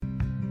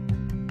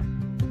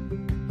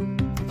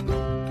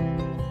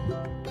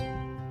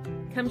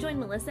Come join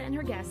Melissa and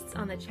her guests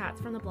on the Chats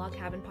from the Blog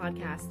Cabin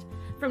podcast.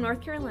 From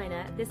North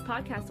Carolina, this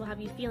podcast will have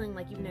you feeling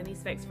like you've known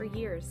these folks for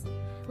years.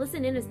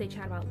 Listen in as they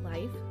chat about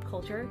life,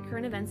 culture,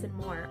 current events, and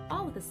more,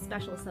 all with a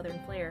special Southern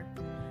flair.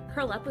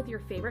 Curl up with your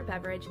favorite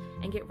beverage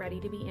and get ready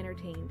to be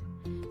entertained.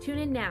 Tune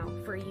in now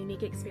for a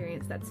unique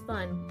experience that's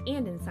fun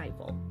and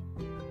insightful.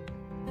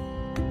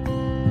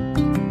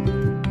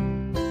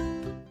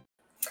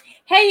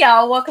 Hey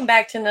y'all, welcome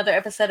back to another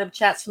episode of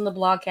Chats from the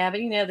Blog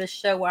Cabin. You know, this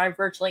show where I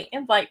virtually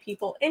invite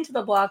people into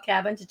the blog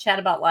cabin to chat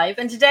about life.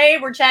 And today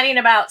we're chatting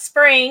about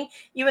spring,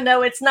 even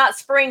though it's not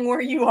spring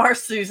where you are,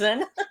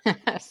 Susan.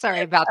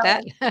 Sorry about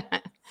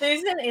that.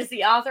 Susan is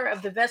the author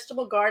of the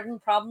Vegetable Garden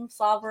Problem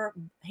Solver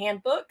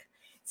Handbook.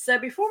 So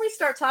before we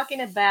start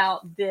talking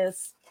about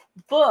this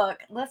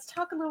book, let's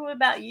talk a little bit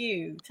about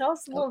you. Tell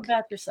us a little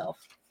about yourself.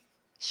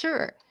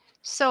 Sure.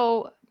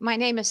 So my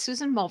name is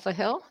Susan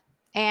Mulvihill,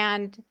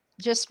 and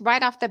just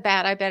right off the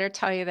bat, I better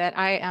tell you that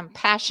I am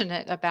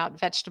passionate about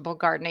vegetable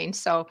gardening.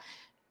 So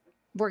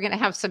we're going to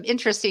have some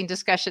interesting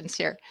discussions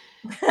here.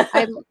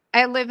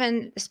 I live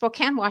in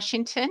Spokane,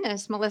 Washington,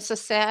 as Melissa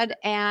said,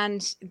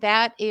 and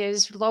that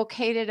is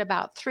located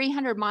about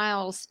 300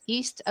 miles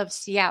east of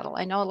Seattle.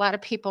 I know a lot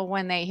of people,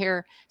 when they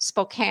hear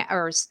Spokane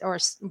or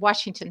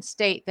Washington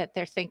State, that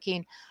they're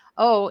thinking,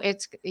 oh,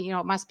 it's,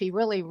 it must be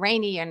really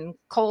rainy and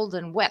cold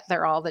and wet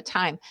there all the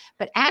time.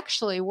 But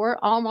actually, we're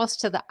almost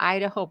to the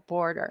Idaho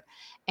border.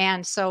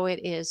 And so it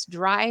is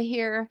dry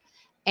here,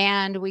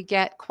 and we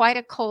get quite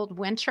a cold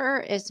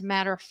winter. As a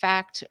matter of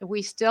fact,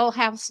 we still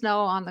have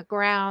snow on the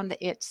ground.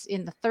 It's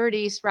in the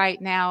 30s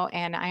right now,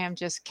 and I am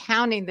just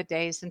counting the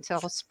days until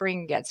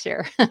spring gets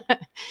here.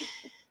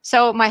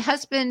 So my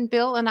husband,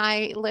 Bill, and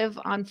I live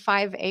on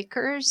 5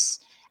 acres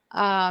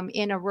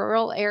in a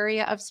rural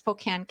area of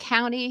Spokane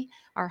County.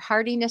 Our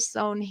hardiness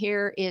zone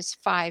here is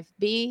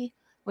 5B.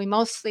 We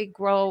mostly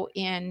grow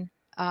in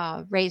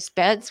raised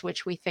beds,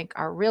 which we think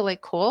are really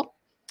cool.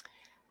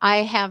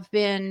 I have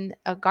been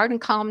a garden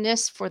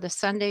columnist for the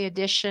Sunday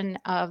edition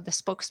of the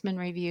Spokesman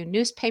Review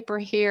newspaper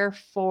here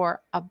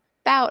for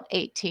about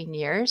 18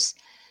 years.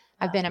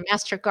 I've been a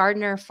master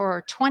gardener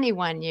for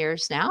 21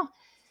 years now.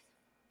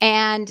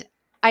 And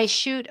I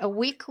shoot a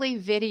weekly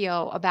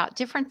video about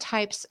different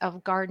types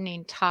of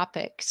gardening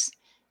topics.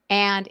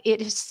 And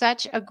it is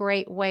such a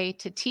great way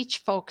to teach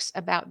folks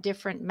about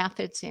different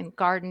methods in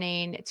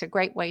gardening. It's a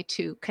great way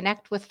to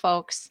connect with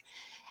folks.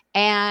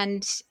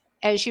 And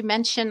as you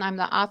mentioned, I'm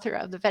the author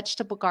of the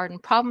Vegetable Garden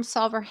Problem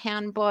Solver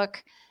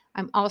Handbook.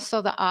 I'm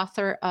also the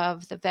author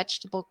of the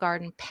Vegetable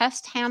Garden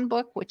Pest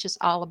Handbook, which is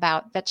all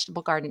about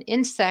vegetable garden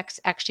insects,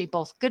 actually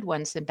both good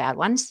ones and bad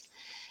ones.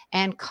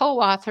 And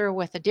co-author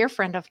with a dear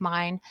friend of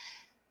mine,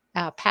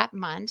 Pat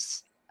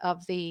Muntz,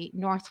 of the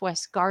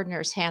Northwest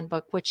Gardener's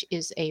Handbook, which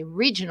is a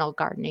regional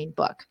gardening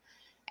book.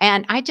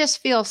 And I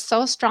just feel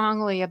so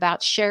strongly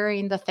about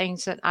sharing the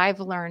things that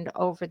I've learned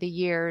over the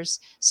years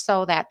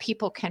so that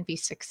people can be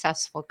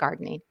successful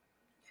gardening.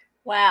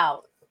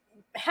 Wow.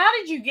 How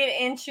did you get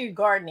into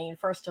gardening,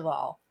 first of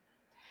all?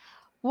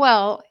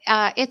 Well,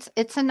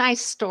 it's a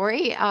nice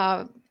story.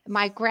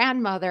 My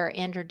grandmother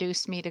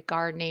introduced me to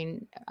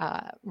gardening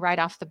right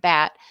off the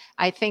bat.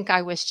 I think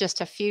I was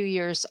just a few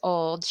years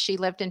old. She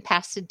lived in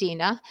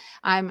Pasadena.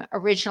 I'm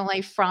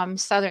originally from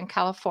Southern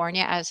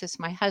California, as is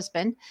my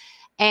husband.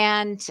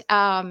 And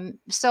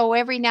so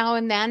every now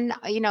and then,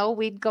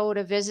 we'd go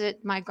to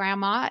visit my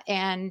grandma,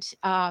 and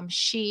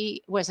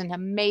she was an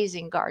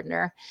amazing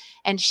gardener.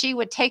 And she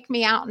would take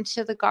me out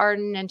into the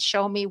garden and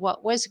show me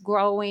what was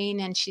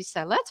growing. And she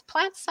said, let's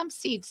plant some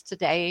seeds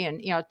today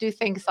and, do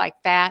things like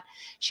that.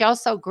 She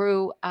also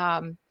grew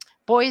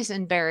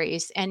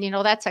boysenberries. And,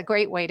 that's a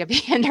great way to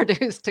be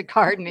introduced to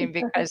gardening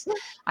because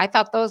I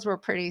thought those were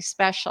pretty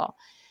special.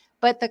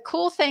 But the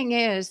cool thing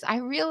is I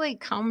really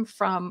come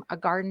from a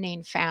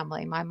gardening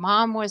family. My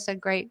mom was a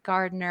great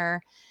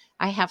gardener.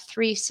 I have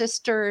 3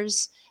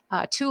 sisters.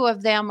 2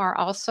 of them are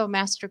also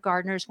master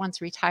gardeners.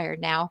 One's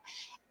retired now.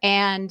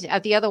 And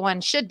the other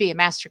one should be a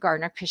master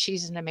gardener because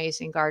she's an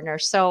amazing gardener.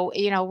 So,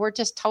 we're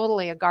just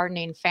totally a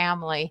gardening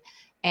family.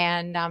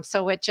 And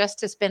so it just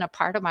has been a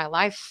part of my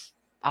life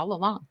all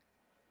along.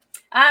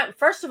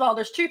 First of all,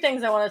 there's 2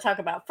 things I want to talk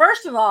about.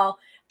 First of all,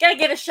 got to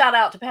get a shout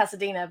out to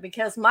Pasadena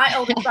because my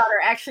oldest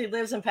daughter actually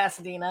lives in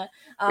Pasadena.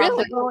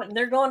 Really?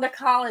 They're going to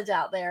college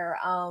out there.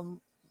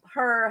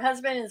 Her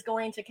husband is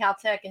going to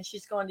Caltech and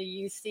she's going to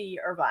UC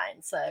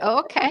Irvine. So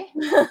okay,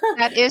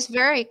 that is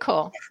very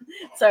cool.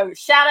 So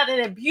shout out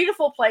to a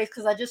beautiful place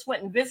because I just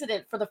went and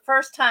visited for the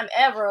first time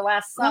ever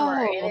last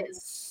summer, and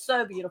it's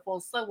so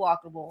beautiful, so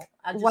walkable.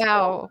 I just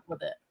wow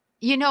with it.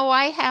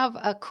 I have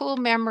a cool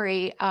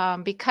memory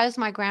because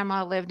my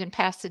grandma lived in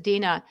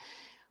Pasadena.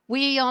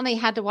 We only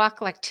had to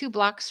walk like 2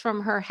 blocks from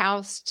her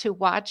house to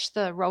watch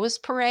the Rose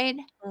Parade.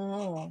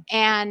 Oh.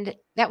 And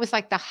that was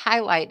like the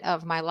highlight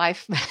of my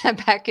life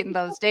back in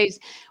those days.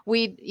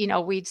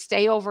 We'd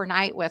stay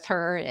overnight with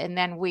her, and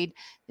then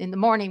in the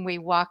morning, we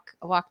walk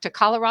to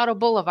Colorado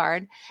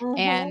Boulevard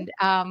and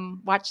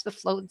watch the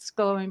floats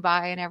going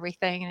by and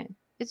everything. And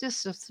it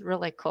just was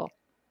really cool.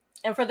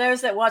 And for those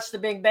that watch The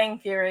Big Bang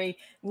Theory,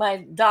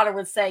 my daughter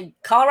would say,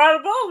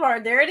 Colorado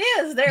Boulevard, there it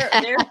is. There's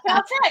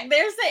Caltech.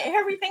 There's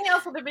everything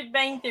else of The Big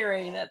Bang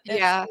Theory that's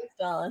Yeah.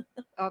 based on.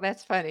 Oh,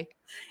 that's funny.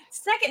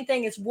 Second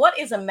thing is, what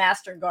is a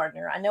master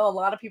gardener? I know a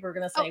lot of people are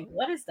going to say,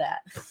 what is that?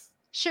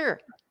 Sure.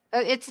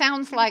 It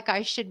sounds like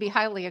I should be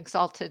highly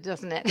exalted,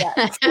 doesn't it?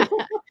 Yeah.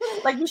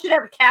 Like you should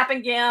have a cap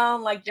and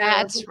gown, like you're a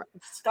That's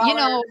scholar. You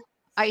know,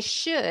 I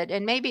should,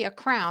 and maybe a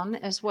crown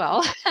as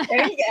well.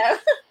 There you go.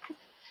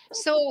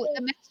 So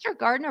the Master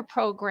Gardener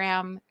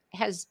program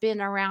has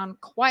been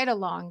around quite a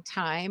long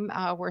time.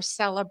 We're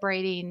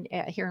celebrating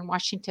here in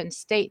Washington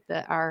State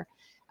our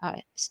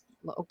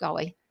oh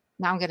golly,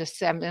 now I'm going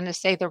to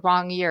say the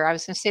wrong year. I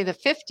was going to say the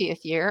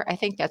 50th year. I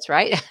think that's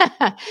right.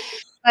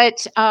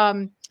 But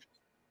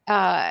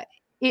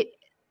it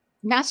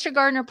Master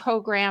Gardener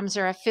programs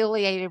are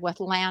affiliated with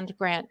land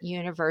grant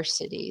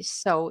universities.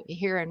 So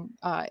here in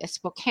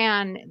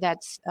Spokane,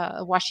 that's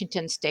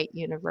Washington State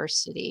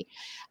University.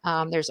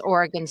 There's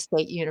Oregon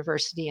State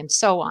University, and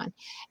so on.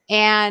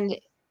 And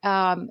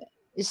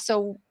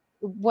so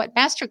what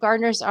Master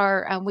Gardeners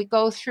are, we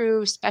go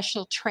through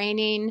special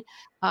training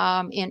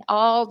in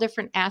all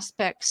different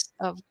aspects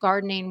of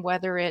gardening,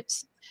 whether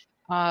it's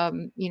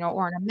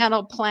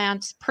ornamental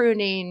plants,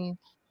 pruning,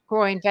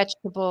 growing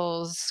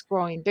vegetables,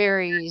 growing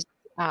berries,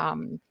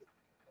 house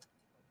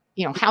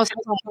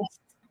plants,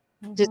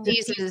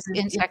 diseases,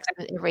 insects,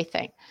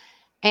 everything.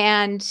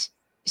 And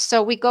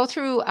so we go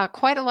through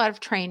quite a lot of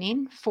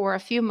training for a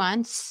few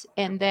months,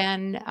 and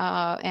then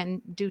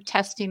and do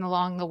testing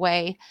along the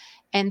way.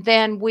 And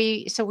then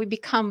we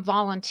become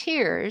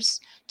volunteers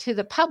to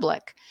the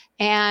public.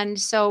 And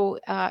so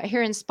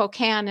here in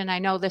Spokane, and I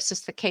know this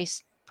is the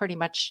case pretty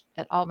much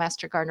at all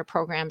Master Gardener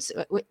programs,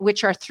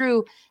 which are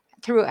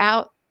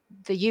throughout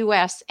the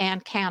US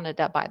and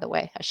Canada, by the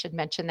way, I should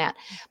mention that.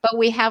 But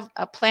we have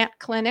a plant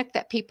clinic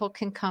that people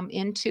can come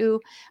into,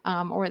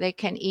 or they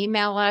can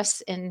email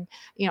us and,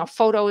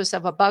 photos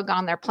of a bug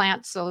on their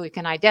plants so we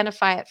can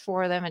identify it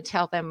for them and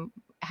tell them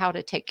how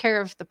to take care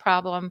of the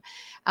problem.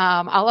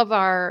 All of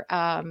our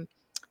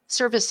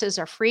services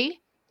are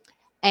free,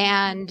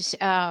 and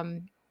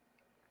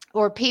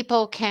or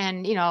people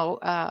can,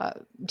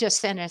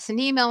 just send us an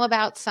email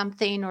about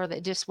something, or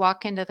they just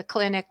walk into the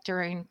clinic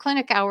during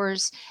clinic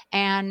hours,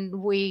 and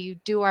we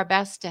do our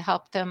best to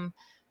help them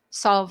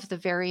solve the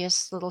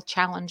various little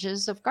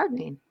challenges of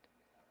gardening.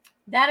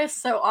 That is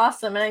so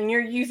awesome. And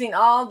you're using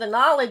all the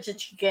knowledge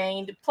that you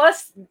gained,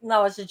 plus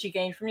knowledge that you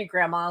gained from your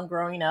grandma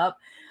growing up,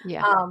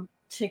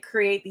 to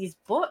create these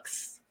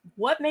books.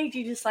 What made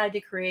you decide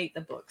to create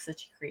the books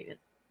that you created?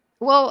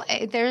 Well,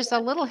 there's a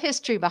little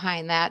history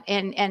behind that.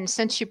 And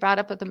since you brought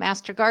up with the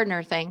Master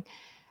Gardener thing,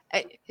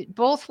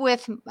 both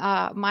with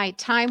my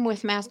time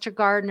with Master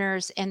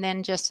Gardeners and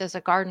then just as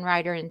a garden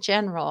writer in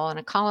general and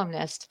a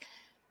columnist,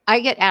 I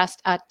get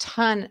asked a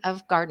ton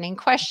of gardening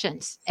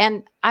questions.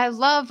 And I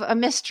love a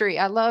mystery.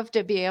 I love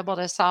to be able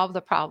to solve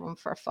the problem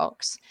for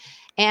folks.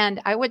 And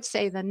I would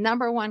say the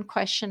number one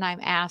question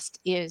I'm asked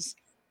is,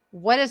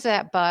 what is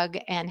that bug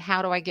and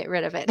how do I get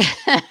rid of it?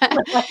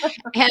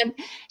 And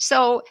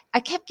so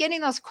I kept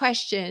getting those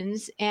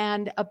questions.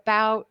 And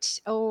about,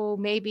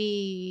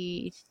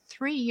 maybe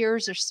 3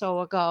 years or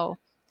so ago,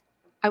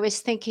 I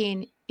was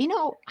thinking,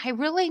 I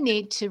really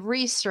need to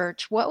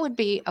research what would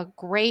be a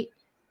great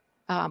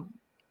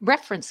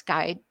reference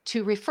guide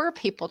to refer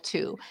people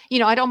to.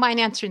 I don't mind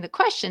answering the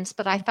questions,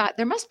 but I thought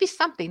there must be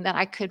something that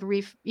I could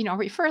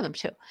refer them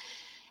to.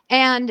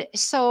 And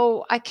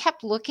so I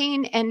kept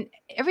looking, and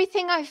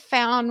everything I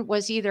found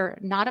was either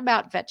not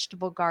about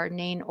vegetable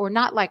gardening or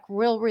not like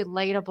real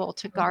relatable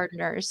to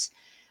gardeners,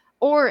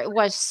 or it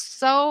was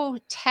so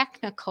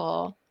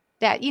technical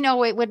that,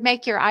 it would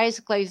make your eyes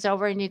glaze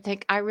over and you'd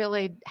think, I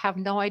really have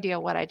no idea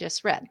what I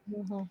just read.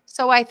 Mm-hmm.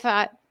 So I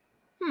thought,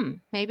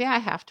 maybe I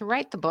have to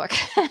write the book.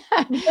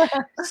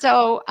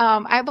 So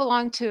I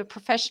belong to a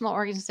professional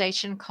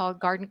organization called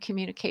Garden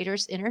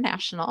Communicators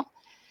International.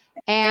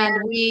 And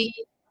we,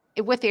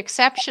 with the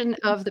exception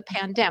of the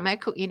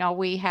pandemic,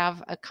 we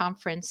have a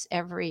conference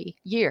every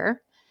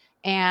year,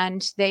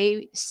 and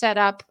they set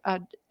up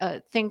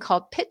a thing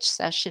called pitch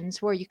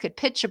sessions where you could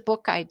pitch a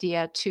book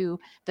idea to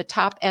the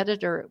top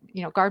editor,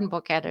 garden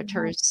book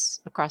editors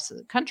across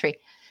the country.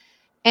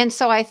 And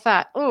so I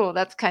thought,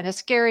 that's kind of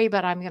scary,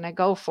 but I'm going to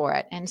go for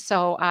it. And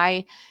so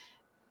I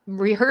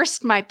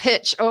rehearsed my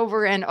pitch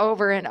over and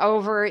over and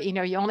over.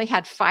 You only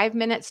had 5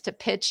 minutes to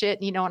pitch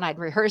it, and I'd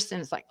rehearse, and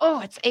it's like,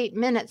 it's 8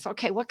 minutes.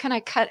 Okay, what can I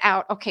cut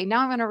out? Okay,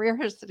 now I'm going to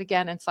rehearse it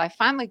again. And so I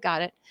finally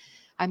got it.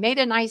 I made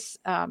a nice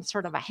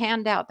sort of a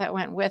handout that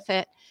went with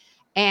it.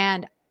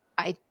 And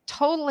I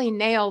totally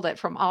nailed it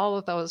from all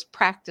of those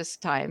practice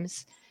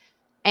times.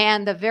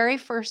 And the very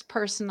first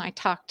person I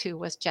talked to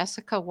was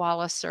Jessica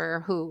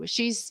Walliser, who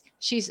she's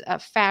a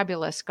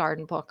fabulous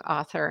garden book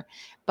author,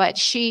 but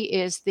she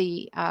is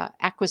the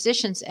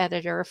acquisitions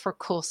editor for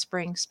Cool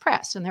Springs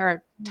Press. And there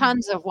are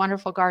tons of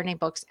wonderful gardening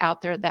books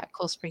out there that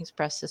Cool Springs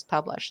Press has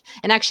published.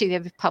 And actually,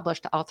 they've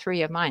published all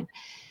 3 of mine.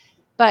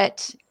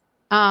 But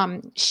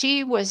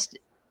she was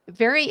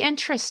very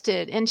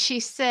interested. And she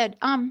said,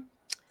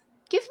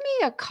 give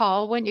me a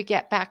call when you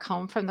get back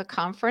home from the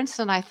conference.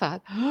 And I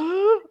thought,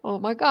 oh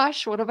my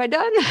gosh, what have I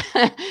done?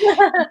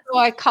 So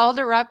I called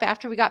her up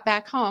after we got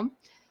back home,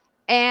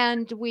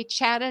 and we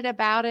chatted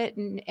about it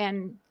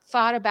and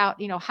thought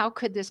about, how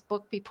could this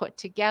book be put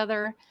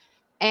together?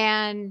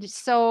 And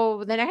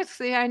so the next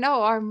thing I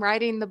know, I'm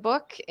writing the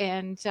book,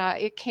 and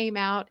it came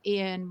out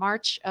in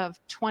March of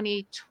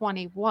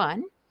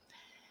 2021.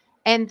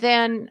 And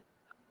then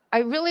I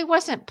really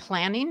wasn't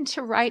planning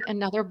to write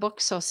another book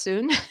so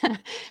soon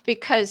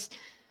because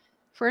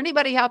for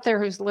anybody out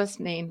there who's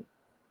listening,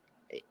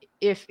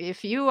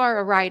 if you are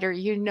a writer,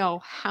 you know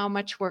how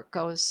much work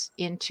goes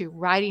into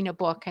writing a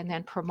book and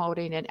then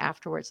promoting it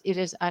afterwards. It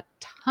is a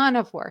ton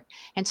of work.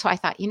 And so I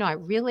thought, I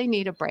really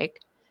need a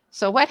break.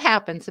 So what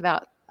happens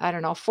about,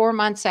 4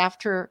 months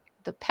after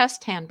the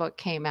Pest Handbook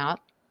came out,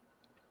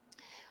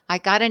 I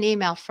got an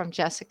email from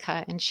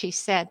Jessica, and she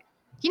said,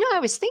 I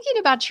was thinking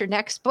about your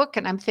next book.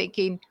 And I'm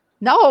thinking,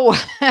 no,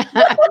 I'm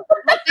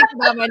not thinking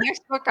about my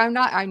next book.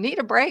 I need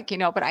a break,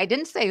 but I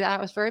didn't say that.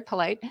 I was very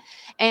polite.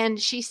 And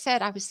she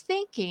said, I was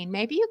thinking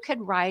maybe you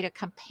could write a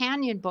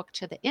companion book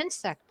to the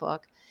insect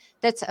book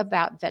that's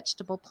about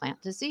vegetable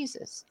plant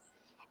diseases.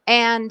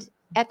 And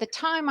at the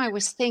time I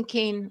was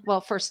thinking,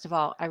 well, first of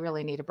all, I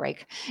really need a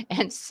break.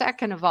 And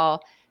second of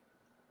all,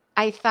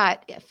 I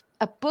thought if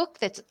a book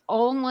that's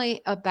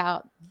only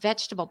about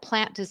vegetable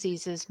plant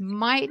diseases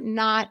might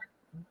not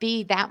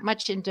be that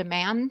much in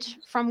demand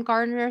from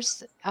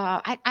gardeners.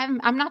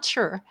 I'm not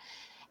sure.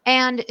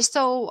 And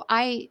so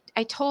I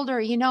told her,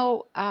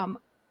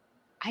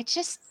 I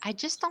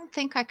just don't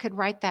think I could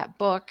write that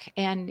book.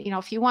 And,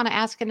 if you want to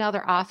ask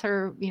another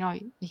author,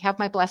 you have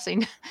my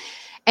blessing.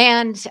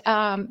 And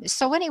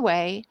so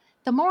anyway,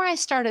 the more I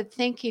started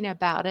thinking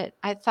about it,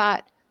 I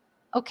thought,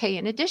 okay,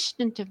 in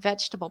addition to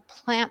vegetable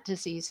plant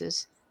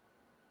diseases,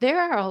 there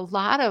are a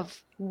lot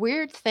of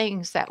weird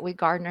things that we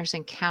gardeners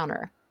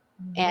encounter.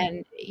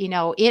 And,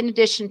 in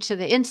addition to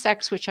the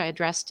insects, which I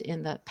addressed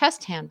in the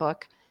Pest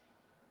Handbook,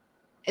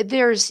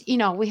 there's,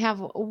 we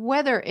have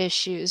weather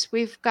issues.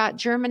 We've got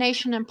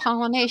germination and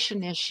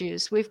pollination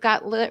issues. We've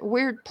got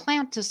weird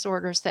plant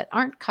disorders that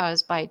aren't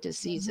caused by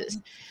diseases.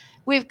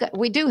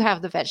 We do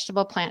have the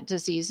vegetable plant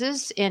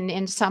diseases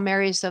in some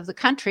areas of the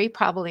country,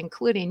 probably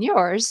including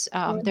yours.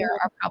 There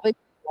are probably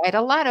quite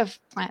a lot of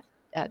plant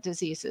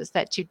diseases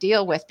that you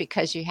deal with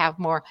because you have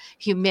more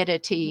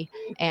humidity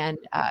and,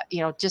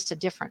 just a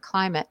different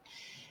climate.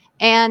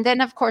 And then,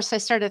 of course, I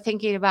started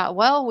thinking about,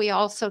 well, we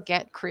also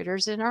get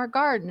critters in our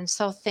garden.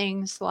 So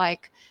things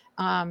like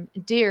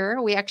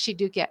deer, we actually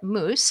do get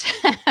moose,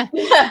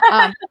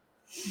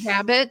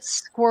 rabbits,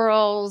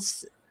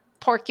 squirrels,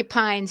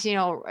 porcupines,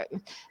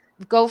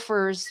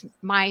 gophers,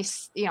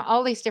 mice,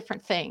 all these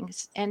different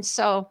things. And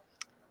so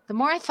the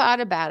more I thought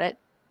about it,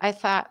 I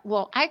thought,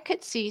 well, I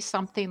could see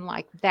something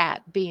like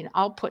that being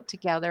all put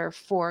together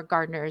for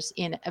gardeners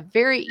in a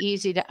very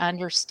easy to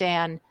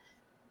understand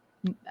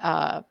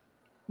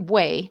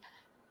way,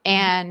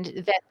 and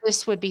that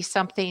this would be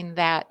something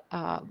that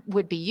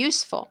would be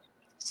useful.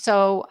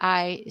 So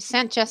I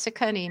sent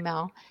Jessica an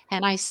email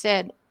and I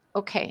said,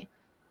 okay,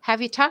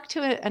 have you talked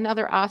to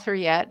another author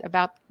yet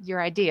about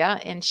your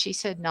idea? And she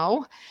said,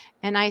 no.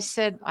 And I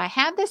said, I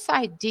had this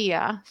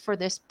idea for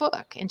this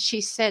book. And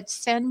she said,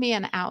 send me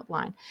an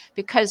outline,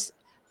 because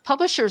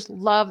publishers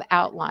love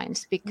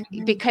outlines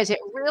because it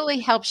really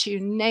helps you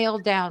nail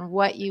down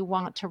what you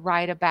want to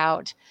write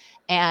about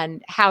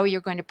and how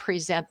you're going to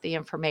present the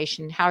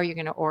information, how you're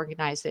going to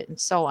organize it, and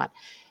so on.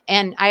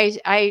 And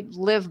I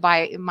live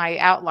by my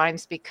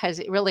outlines because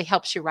it really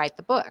helps you write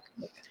the book.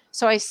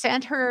 So I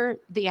sent her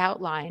the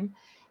outline,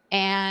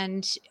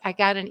 and I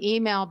got an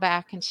email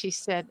back, and she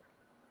said,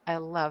 I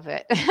love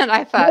it. And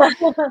I thought,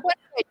 what did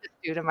I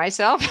just do to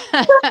myself?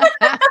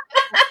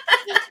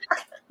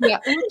 Yeah,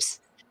 oops.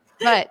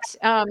 But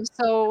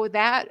so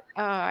that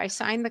I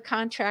signed the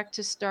contract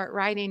to start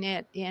writing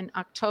it in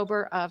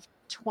October of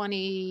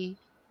 20.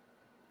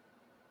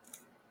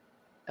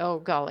 Oh,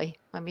 golly,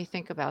 let me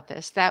think about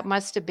this. That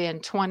must have been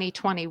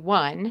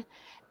 2021.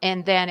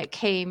 And then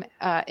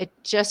it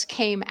just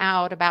came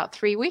out about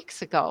 3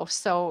 weeks ago.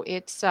 So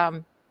it's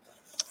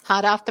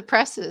hot off the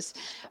presses.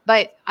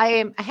 But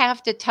I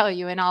have to tell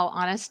you, in all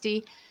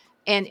honesty,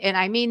 and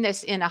I mean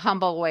this in a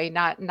humble way,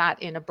 not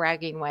in a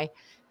bragging way,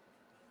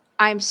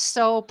 I'm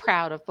so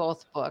proud of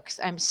both books.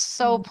 I'm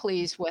so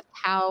pleased with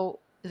how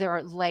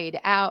they're laid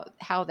out,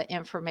 how the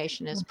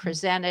information is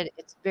presented.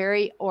 It's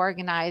very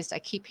organized. I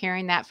keep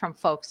hearing that from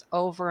folks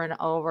over and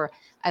over.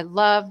 I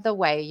love the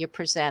way you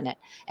present it.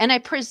 And I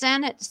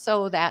present it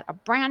so that a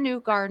brand new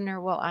gardener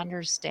will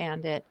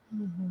understand it.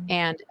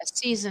 And a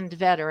seasoned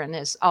veteran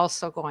is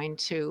also going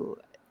to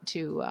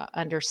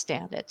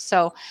understand it.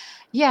 So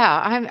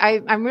yeah,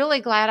 I'm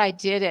really glad I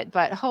did it,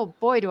 but oh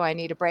boy, do I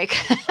need a break.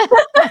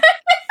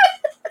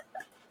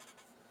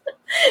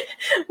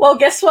 Well,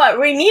 guess what?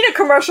 We need a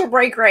commercial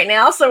break right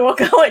now. So we'll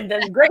go and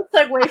then great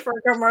segue for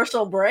a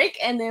commercial break.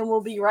 And then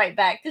we'll be right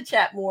back to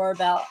chat more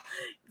about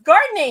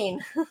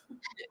gardening.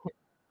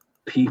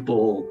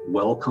 people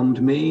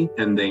welcomed me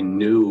and they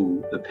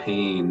knew the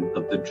pain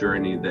of the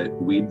journey that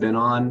we'd been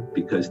on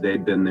because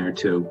they'd been there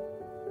too.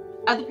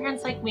 Other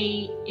Parents Like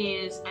Me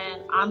is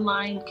an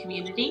online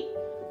community,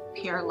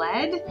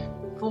 peer-led,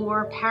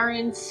 for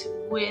parents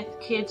with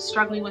kids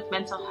struggling with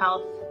mental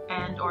health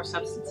and or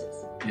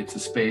substances. It's a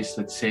space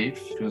that's safe.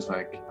 Feels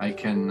like I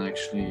can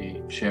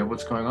actually share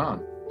what's going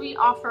on. We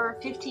offer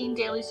 15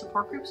 daily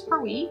support groups per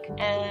week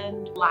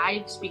and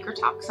live speaker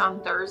talks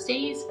on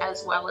Thursdays,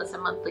 as well as a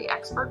monthly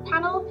expert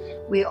panel.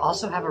 We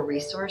also have a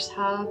resource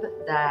hub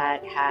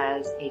that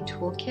has a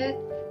toolkit.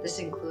 This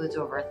includes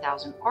over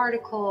 1,000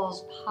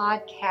 articles,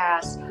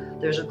 podcasts.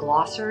 There's a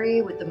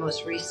glossary with the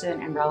most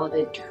recent and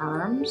relevant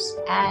terms.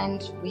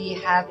 And we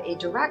have a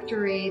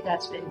directory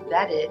that's been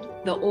vetted.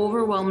 The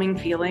overwhelming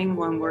feeling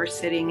when we're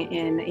sitting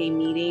in a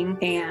meeting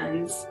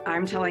and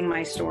I'm telling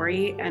my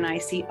story and I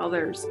see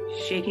others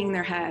shaking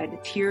their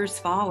head, tears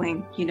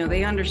falling,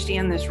 they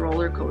understand this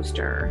roller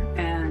coaster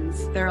and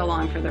they're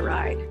along for the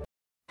ride.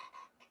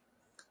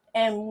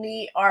 And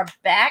we are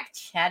back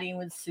chatting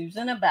with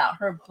Susan about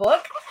her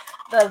book,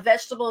 The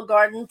Vegetable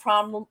Garden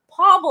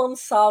Problem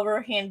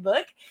Solver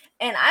Handbook.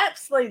 And I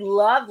absolutely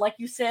love, like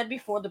you said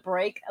before the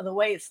break, the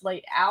way it's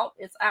laid out.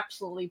 It's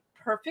absolutely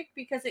perfect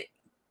because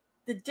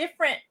the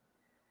different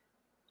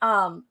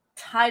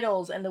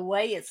titles and the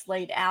way it's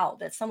laid out,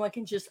 that someone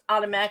can just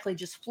automatically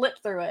just flip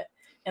through it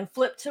and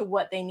flip to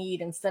what they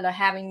need instead of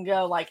having to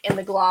go like in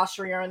the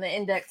glossary or in the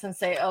index and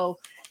say, oh,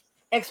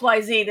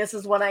 XYZ, this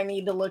is what I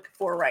need to look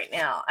for right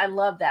now. I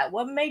love that.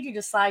 What made you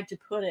decide to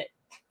put it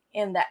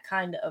in that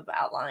kind of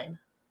outline?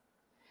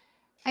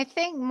 I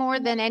think more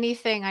than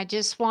anything, I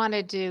just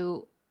wanted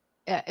to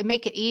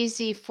make it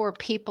easy for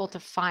people to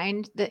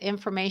find the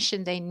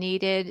information they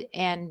needed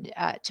and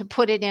to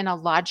put it in a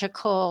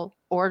logical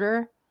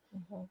order.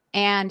 Mm-hmm.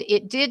 And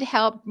it did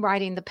help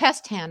writing the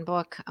pest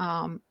handbook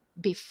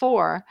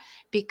before,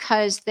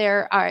 because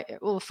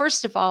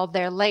first of all,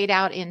 they're laid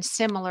out in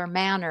similar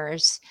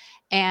manners.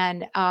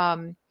 And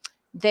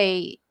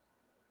they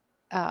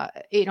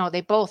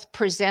both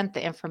present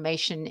the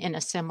information in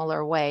a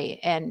similar way.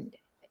 And,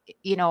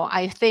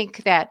 I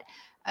think that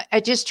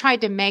I just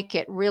tried to make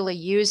it really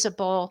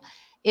usable.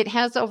 It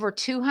has over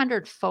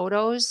 200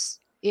 photos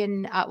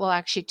in,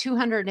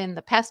 200 in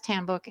the pest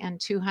handbook and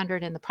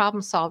 200 in the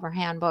problem solver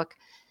handbook,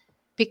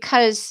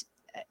 because,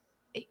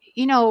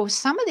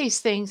 some of these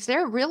things,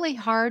 they're really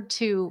hard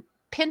to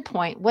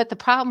pinpoint what the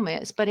problem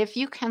is. But if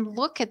you can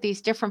look at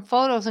these different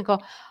photos and go,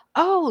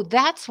 oh,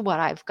 that's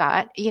what I've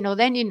got,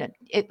 then you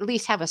at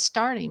least have a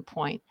starting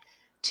point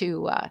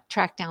to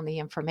track down the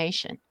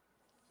information.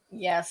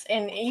 Yes.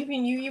 And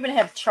you even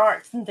have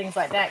charts and things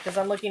like that, because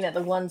I'm looking at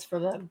the ones for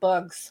the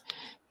bugs.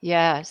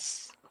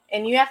 Yes.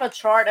 And you have a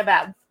chart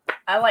about,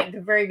 I like the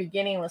very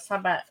beginning was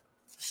talking about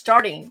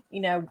starting,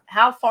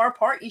 how far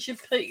apart you should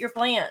put your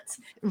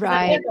plants.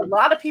 Right. A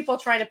lot of people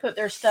try to put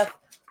their stuff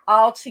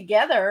all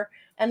together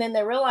and then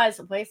they realize,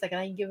 wait a second,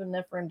 I ain't giving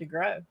enough room to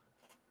grow.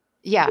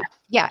 Yeah.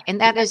 And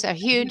that is a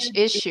huge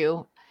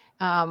issue.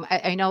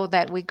 I know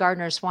that we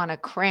gardeners want to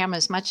cram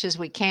as much as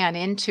we can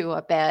into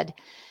a bed,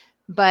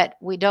 but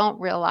we don't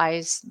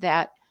realize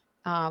that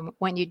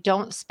when you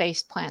don't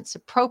space plants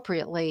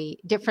appropriately,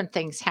 different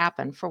things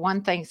happen. For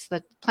one thing,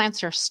 the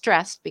plants are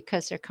stressed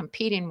because they're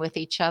competing with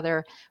each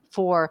other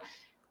for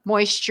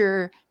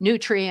moisture,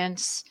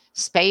 nutrients,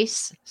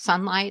 space,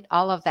 sunlight,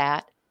 all of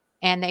that.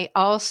 And they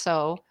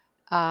also,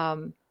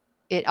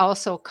 it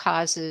also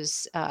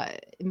causes,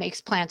 it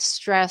makes plants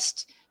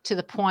stressed to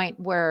the point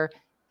where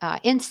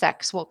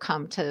insects will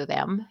come to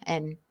them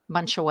and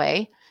munch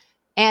away.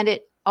 And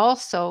it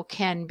also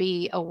can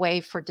be a way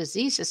for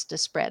diseases to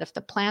spread. If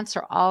the plants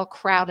are all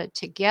crowded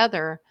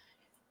together,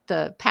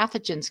 the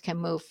pathogens can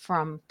move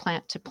from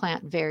plant to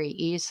plant very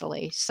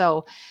easily.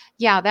 So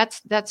yeah,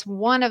 that's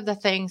one of the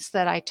things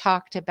that I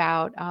talked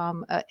about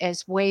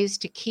as ways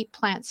to keep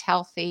plants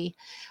healthy.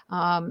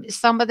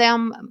 Some of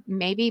them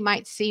maybe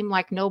might seem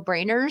like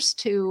no-brainers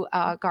to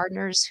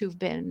gardeners who've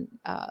been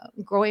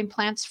growing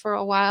plants for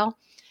a while,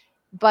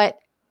 but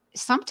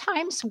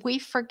sometimes we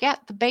forget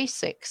the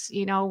basics.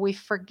 We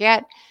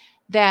forget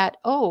that,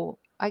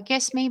 I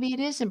guess maybe it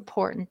is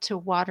important to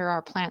water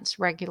our plants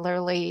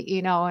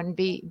regularly, and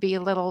be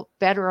a little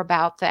better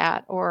about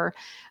that, or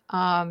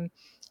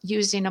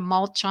using a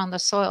mulch on the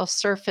soil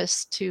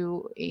surface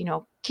to,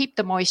 keep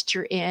the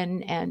moisture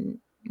in and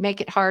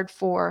make it hard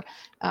for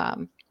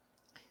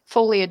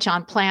foliage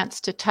on plants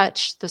to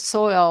touch the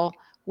soil,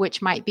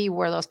 which might be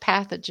where those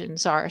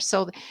pathogens are.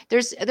 So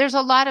there's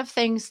a lot of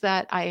things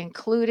that I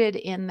included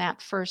in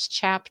that first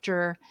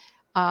chapter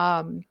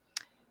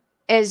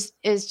as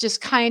just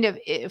kind of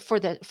for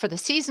the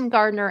seasoned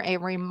gardener, a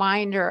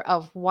reminder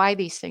of why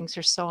these things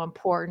are so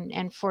important,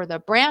 and for the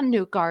brand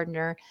new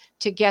gardener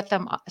to get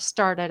them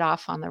started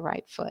off on the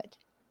right foot.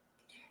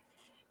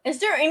 Is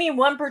there any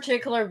one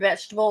particular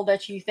vegetable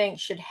that you think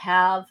should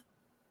have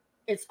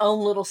its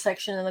own little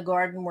section in the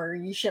garden where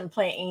you shouldn't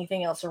plant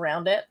anything else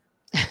around it?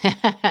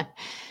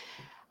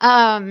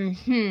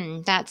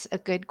 That's a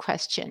good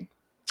question.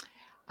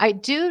 I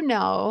do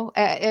know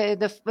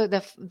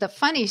the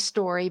funny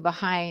story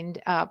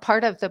behind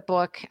part of the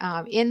book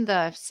in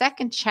the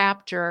second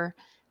chapter.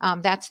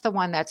 That's the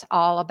one that's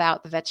all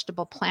about the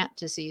vegetable plant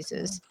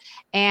diseases,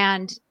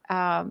 and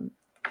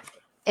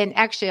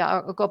actually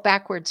I'll go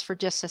backwards for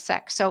just a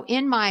sec. So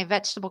in my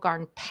vegetable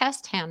garden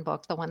pest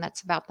handbook, the one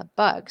that's about the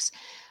bugs,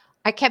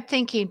 I kept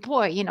thinking,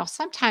 boy,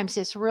 sometimes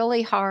it's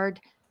really hard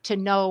to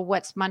know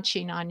what's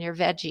munching on your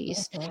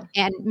veggies.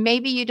 And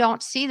maybe you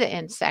don't see the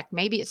insect.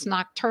 Maybe it's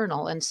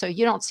nocturnal. And so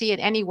you don't see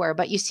it anywhere,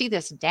 but you see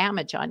this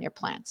damage on your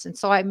plants. And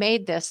so I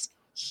made this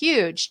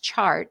huge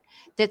chart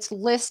that's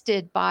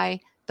listed by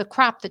the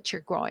crop that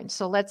you're growing.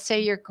 So let's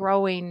say you're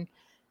growing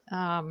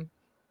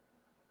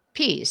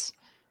peas.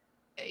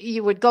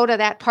 You would go to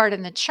that part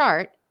in the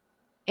chart.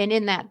 And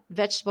in that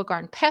vegetable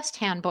garden pest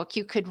handbook,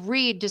 you could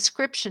read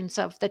descriptions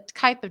of the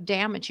type of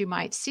damage you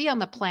might see on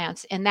the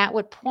plants. And that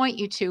would point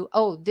you to,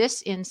 oh,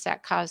 this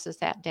insect causes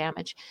that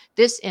damage.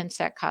 This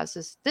insect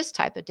causes this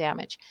type of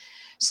damage.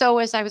 So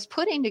as I was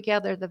putting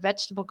together the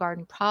vegetable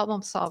garden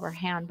problem solver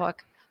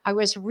handbook, I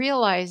was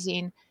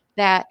realizing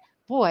that,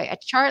 boy, a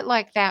chart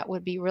like that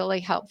would be really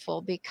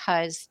helpful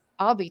because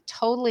I'll be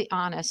totally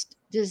honest,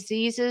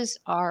 diseases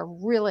are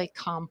really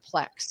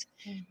complex.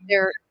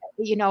 They're,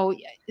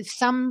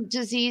 some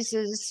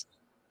diseases,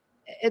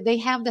 they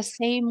have the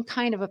same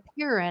kind of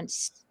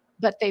appearance,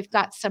 but they've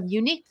got some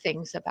unique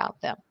things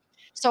about them.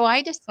 So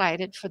I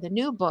decided for the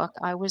new book,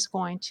 I was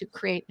going to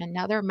create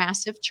another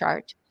massive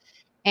chart,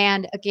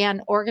 and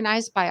again,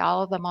 organized by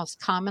all of the most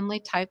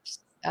commonly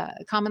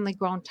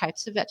grown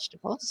types of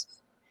vegetables,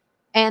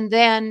 and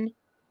then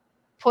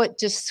put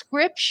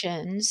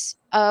descriptions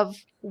of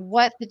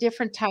what the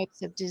different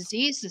types of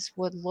diseases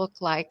would look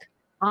like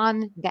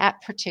on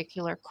that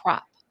particular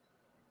crop.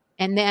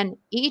 And then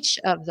each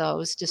of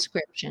those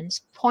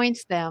descriptions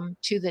points them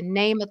to the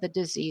name of the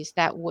disease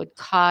that would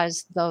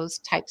cause those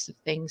types of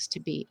things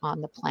to be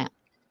on the plant.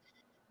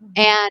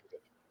 And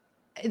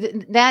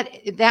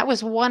that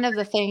was one of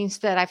the things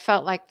that I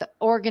felt like the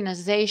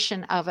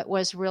organization of it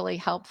was really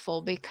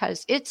helpful,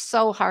 because it's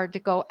so hard to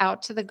go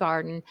out to the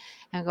garden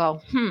and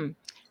go,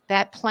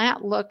 that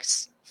plant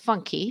looks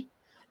funky.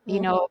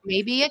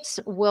 Maybe it's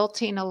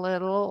wilting a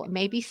little.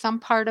 Maybe some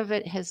part of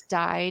it has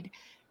died.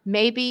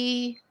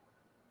 Maybe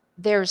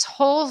there's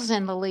holes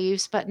in the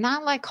leaves, but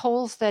not like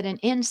holes that an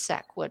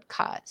insect would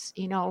cause.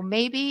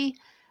 Maybe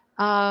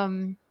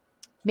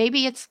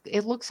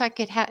it looks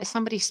like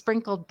somebody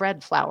sprinkled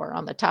bread flour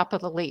on the top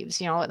of the leaves.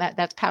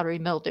 That's powdery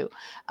mildew.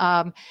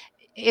 And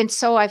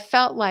so I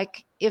felt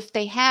like if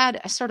they had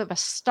a sort of a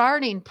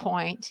starting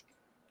point,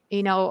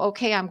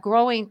 okay, I'm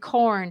growing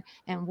corn,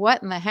 and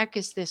what in the heck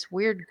is this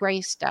weird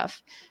gray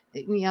stuff?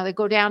 They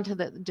go down to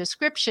the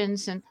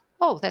descriptions and,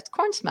 oh, that's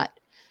corn smut.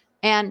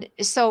 And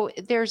so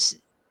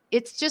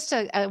it's just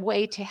a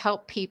way to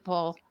help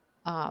people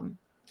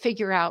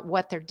figure out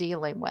what they're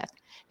dealing with.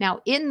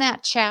 Now, in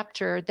that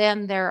chapter,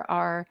 then there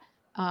are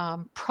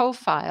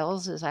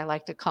profiles, as I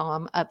like to call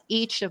them, of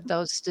each of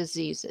those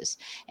diseases.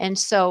 And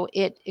so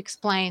it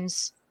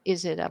explains,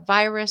 is it a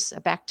virus, a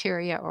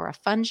bacteria, or a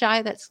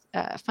fungi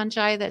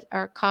that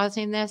are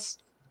causing this?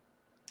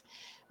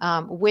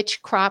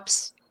 Which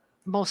crops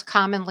most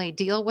commonly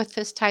deal with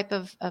this type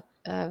of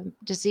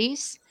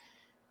disease?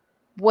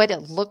 What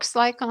it looks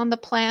like on the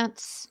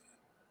plants,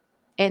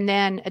 and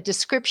then a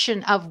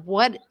description of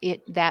what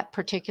that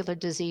particular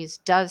disease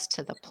does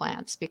to the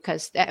plants.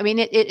 Because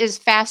it is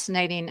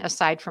fascinating,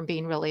 aside from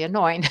being really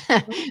annoying,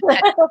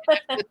 with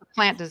the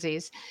plant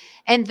disease.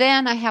 And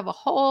then I have a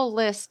whole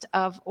list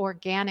of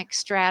organic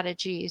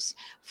strategies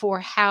for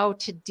how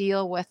to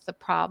deal with the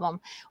problem,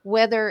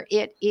 whether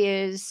it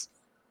is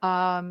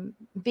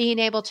being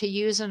able to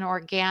use an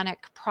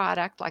organic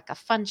product like a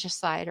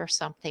fungicide or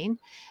something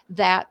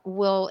that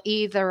will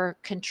either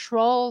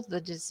control the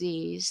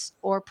disease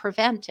or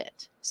prevent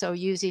it. So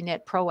using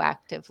it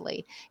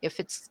proactively.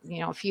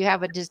 If you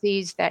have a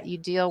disease that you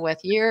deal with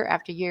year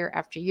after year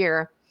after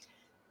year,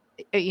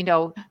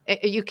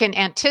 you can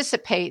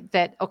anticipate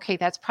that, okay,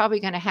 that's probably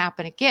going to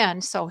happen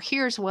again. So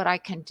here's what I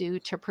can do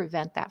to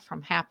prevent that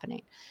from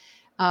happening.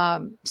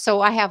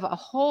 So I have a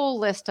whole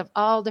list of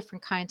all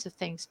different kinds of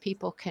things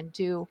people can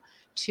do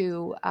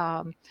to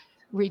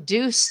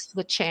reduce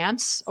the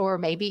chance, or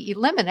maybe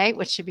eliminate,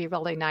 which should be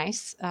really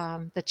nice,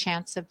 the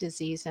chance of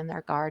disease in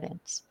their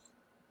gardens.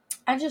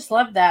 I just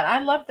love that. I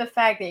love the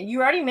fact that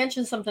you already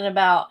mentioned something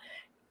about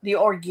the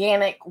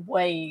organic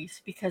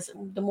ways, because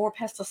the more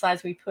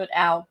pesticides we put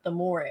out, the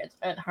more it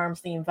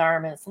harms the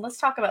environment. So let's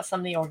talk about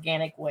some of the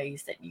organic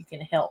ways that you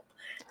can help,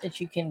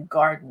 that you can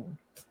garden.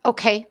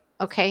 Okay.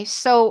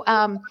 So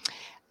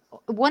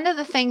one of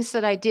the things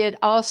that I did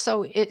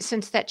also,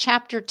 since that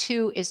chapter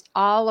 2 is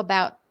all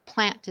about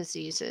plant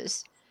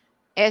diseases,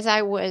 as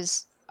I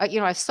was, I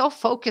was so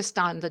focused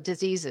on the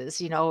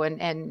diseases,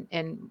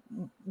 and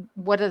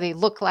what do they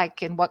look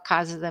like and what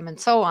causes them and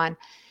so on.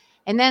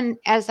 And then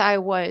as I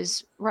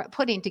was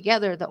putting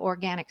together the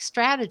organic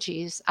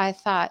strategies, I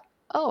thought,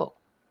 oh,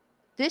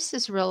 this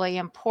is really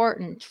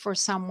important for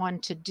someone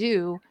to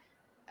do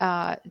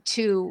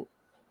to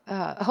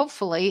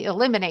hopefully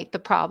eliminate the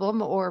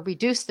problem or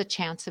reduce the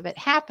chance of it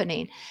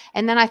happening.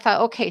 And then I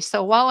thought, okay,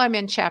 so while I'm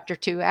in chapter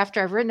 2,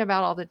 after I've written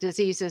about all the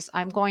diseases,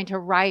 I'm going to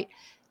write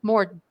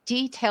more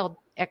detailed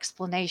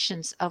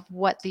explanations of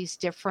what these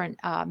different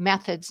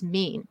methods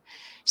mean.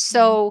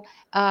 So,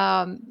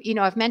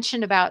 I've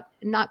mentioned about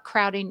not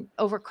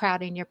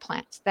overcrowding your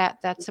plants.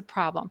 That's a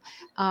problem.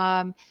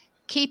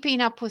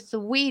 Keeping up with the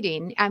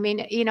weeding. I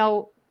mean,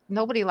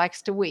 nobody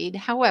likes to weed.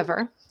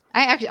 However,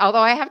 although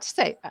I have to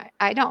say,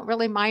 I don't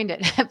really mind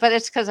it, but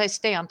it's because I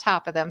stay on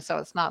top of them, so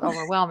it's not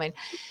overwhelming.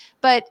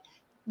 But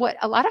what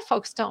a lot of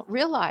folks don't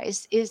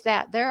realize is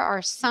that there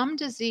are some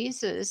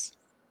diseases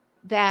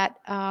that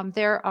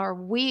there are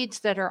weeds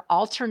that are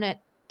alternate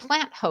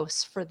plant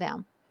hosts for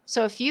them.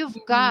 So if you've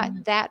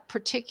got that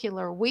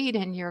particular weed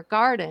in your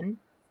garden,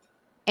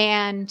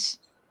 and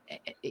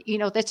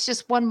that's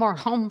just one more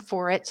home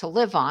for it to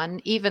live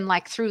on, even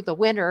like through the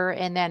winter,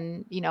 and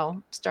then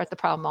start the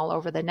problem all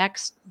over the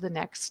next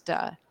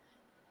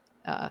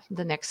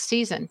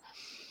season.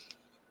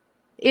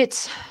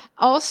 It's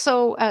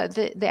also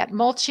that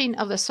mulching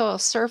of the soil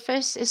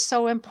surface is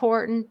so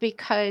important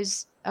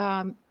because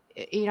I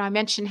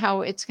mentioned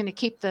how it's going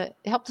to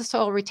help the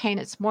soil retain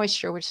its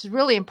moisture, which is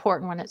really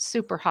important when it's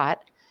super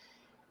hot.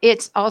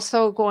 It's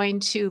also going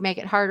to make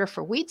it harder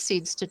for weed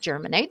seeds to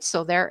germinate.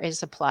 So there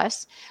is a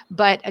plus.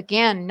 But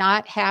again,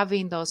 not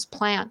having those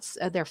plants,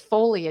 their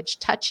foliage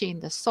touching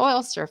the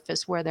soil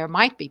surface where there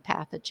might be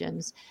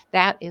pathogens,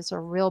 that is a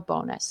real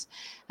bonus.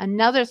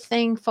 Another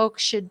thing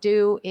folks should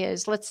do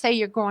is, let's say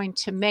you're growing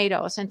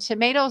tomatoes, and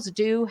tomatoes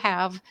do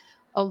have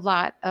a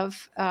lot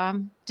of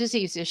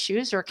disease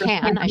issues, or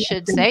can, I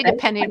should say,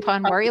 depending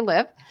upon where you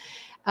live.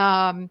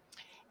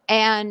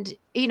 And,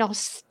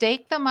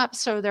 stake them up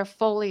so their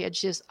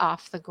foliage is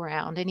off the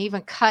ground, and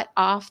even cut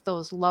off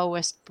those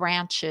lowest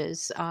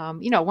branches,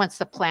 once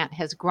the plant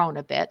has grown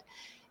a bit.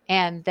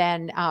 And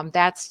then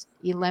that's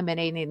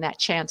eliminating that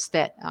chance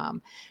that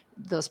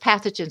those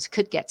pathogens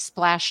could get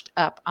splashed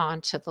up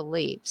onto the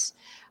leaves.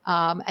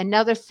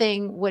 Another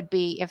thing would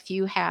be if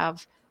you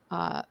have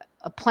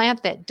a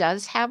plant that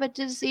does have a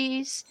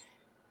disease,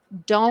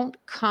 don't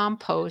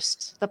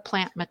compost the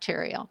plant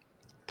material.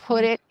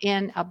 Put it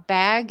in a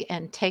bag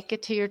and take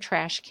it to your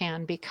trash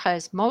can,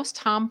 because most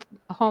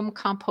home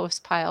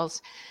compost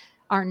piles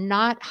are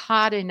not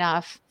hot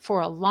enough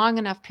for a long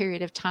enough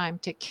period of time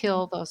to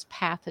kill those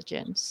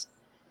pathogens.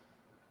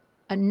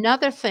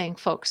 Another thing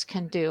folks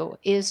can do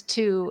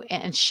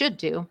should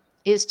do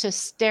is to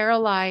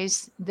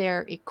sterilize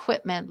their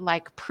equipment,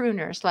 like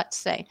pruners, let's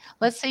say.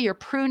 Let's say you're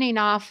pruning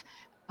off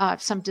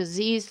some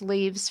diseased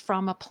leaves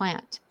from a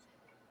plant.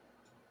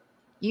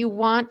 You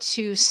want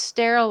to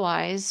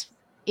sterilize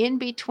in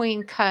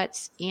between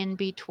cuts, in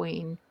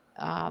between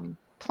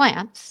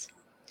plants.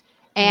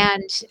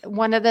 And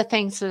one of the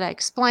things that I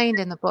explained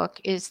in the book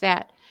is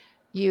that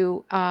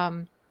you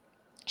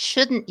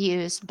shouldn't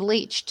use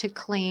bleach to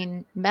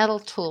clean metal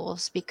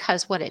tools,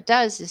 because what it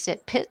does is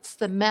it pits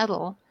the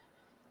metal,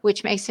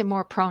 which makes it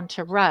more prone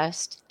to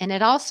rust. And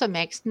it also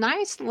makes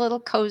nice little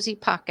cozy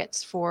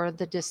pockets for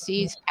the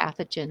disease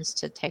pathogens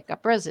to take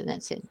up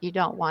residence in. You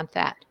don't want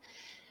that.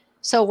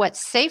 So what's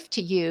safe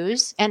to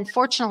use, and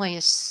fortunately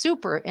is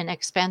super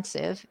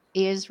inexpensive,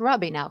 is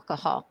rubbing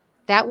alcohol.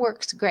 That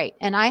works great.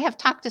 And I have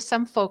talked to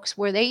some folks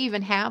where they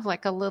even have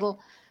like a little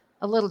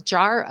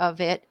jar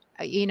of it,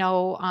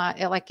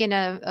 like in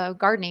a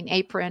gardening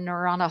apron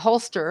or on a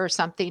holster or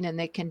something, and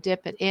they can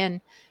dip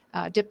the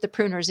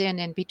pruners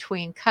in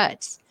between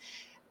cuts.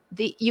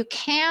 You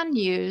can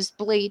use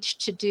bleach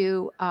to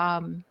do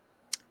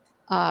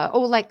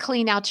like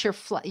clean out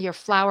your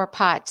flower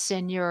pots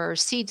and your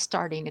seed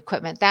starting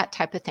equipment, that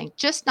type of thing,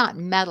 just not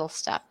metal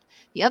stuff.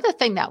 The other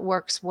thing that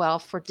works well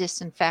for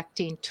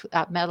disinfecting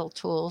metal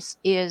tools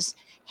is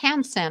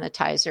hand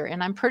sanitizer.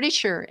 And I'm pretty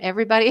sure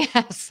everybody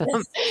has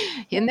some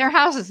in their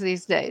houses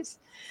these days.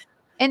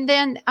 And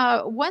then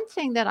one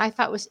thing that I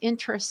thought was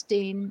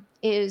interesting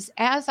is,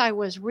 as I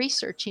was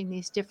researching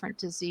these different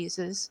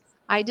diseases,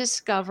 I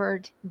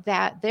discovered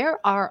that there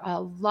are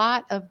a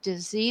lot of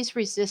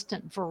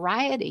disease-resistant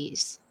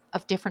varieties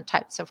of different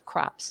types of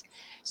crops.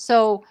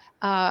 So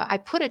I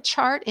put a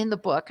chart in the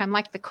book. I'm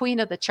like the queen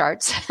of the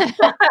charts.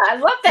 I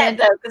love that,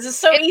 though, because it's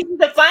so easy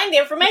to find the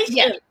information.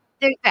 Yeah,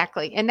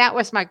 exactly. And that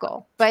was my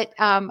goal. But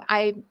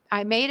I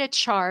made a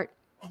chart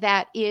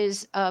that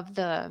is of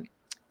the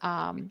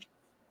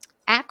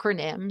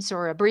acronyms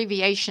or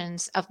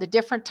abbreviations of the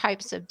different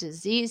types of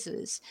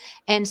diseases.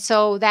 And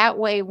so that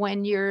way,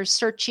 when you're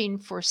searching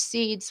for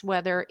seeds,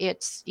 whether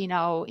it's, in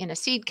a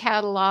seed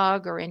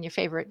catalog or in your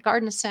favorite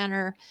garden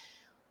center,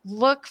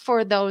 look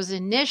for those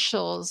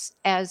initials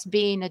as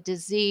being a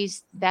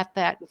disease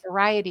that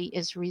variety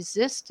is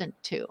resistant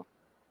to.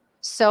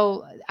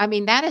 So, I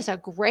mean, that is a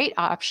great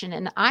option.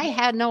 And I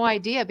had no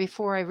idea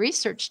before I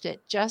researched it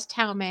just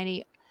how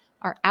many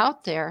are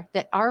out there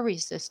that are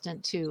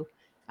resistant to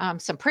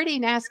some pretty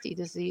nasty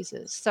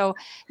diseases. So,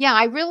 yeah,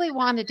 I really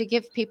wanted to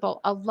give people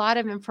a lot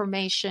of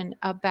information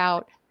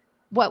about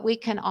what we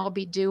can all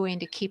be doing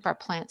to keep our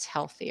plants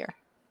healthier.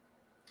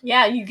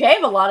 Yeah, you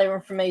gave a lot of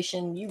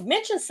information. You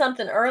mentioned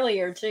something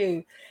earlier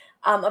too,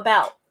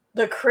 about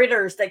the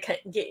critters that can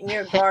get in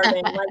your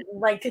garden,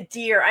 like the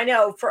deer. I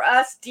know for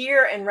us,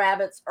 deer and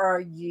rabbits are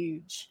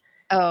huge.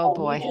 Oh You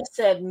boy. just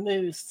said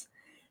moose.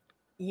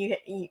 You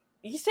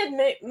said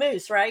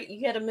moose, right?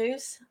 You had a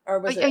moose, or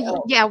was it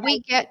elk? Yeah, we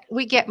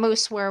get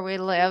moose where we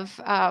live,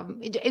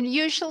 and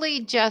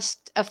usually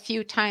just a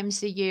few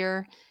times a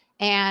year.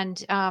 And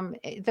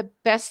the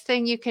best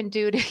thing you can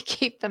do to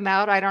keep them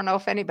out, I don't know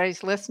if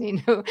anybody's listening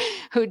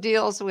who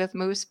deals with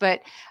moose,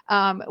 but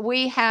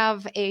we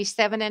have a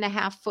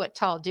 7.5 foot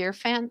tall deer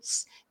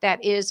fence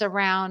that is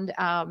around.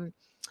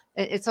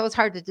 It's always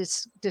hard to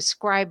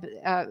describe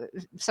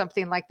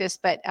something like this,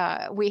 but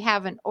we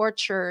have an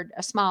orchard,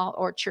 a small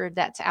orchard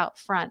that's out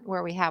front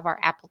where we have our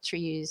apple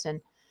trees and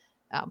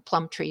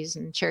plum trees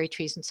and cherry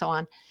trees and so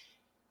on.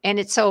 And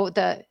it's so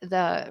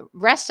the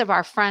rest of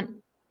our front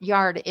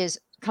yard is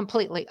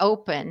completely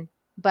open,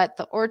 but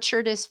the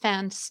orchard is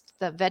fenced,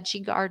 the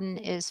veggie garden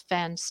is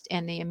fenced,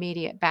 and the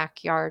immediate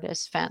backyard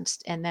is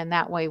fenced. And then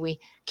that way we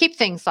keep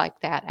things like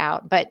that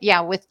out. But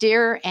yeah, with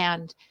deer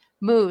and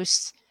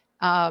moose,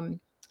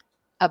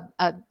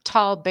 a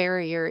tall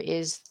barrier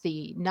is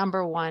the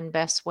number one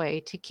best way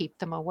to keep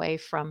them away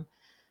from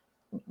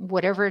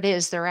whatever it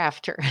is they're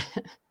after.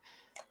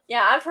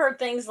 Yeah, I've heard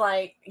things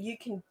like you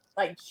can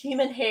like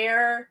human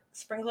hair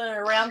sprinkling it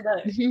around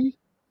the, Mhm.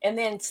 and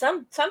then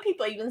some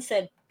people even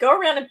said go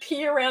around and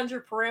pee around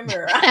your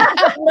perimeter.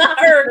 I've not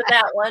heard of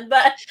that one,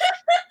 but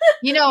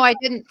I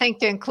didn't think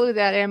to include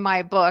that in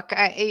my book.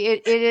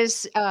 It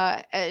is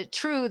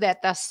true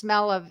that the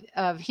smell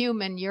of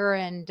human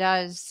urine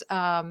does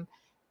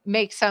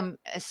make some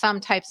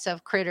types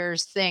of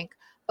critters think,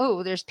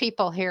 oh, there's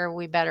people here.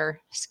 We better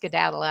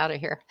skedaddle out of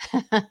here.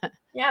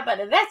 yeah, but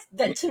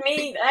that to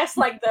me that's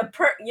like the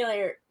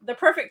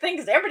perfect thing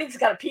because everybody's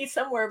got to pee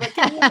somewhere. But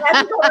can you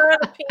imagine going around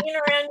and peeing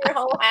around your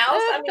whole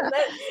house? I mean,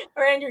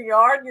 around your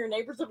yard, and your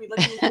neighbors will be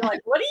looking at you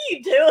like, "What are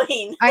you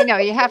doing?" I know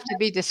you have to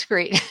be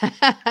discreet.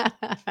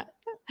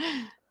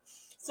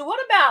 So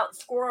what about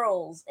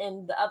squirrels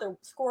and the other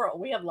squirrel?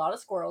 We have a lot of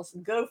squirrels,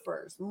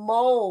 gophers,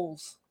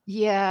 moles.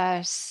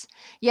 Yes.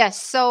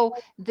 Yes. So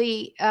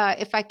the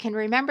if I can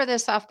remember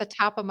this off the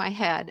top of my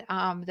head,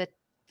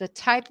 the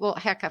type, well,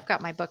 heck, I've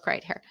got my book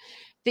right here.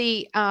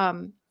 The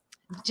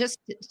just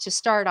to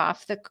start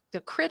off, the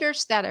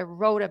critters that I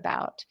wrote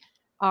about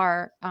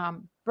are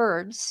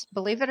birds.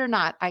 Believe it or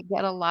not, I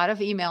get a lot of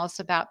emails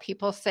about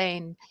people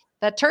saying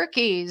the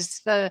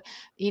turkeys, the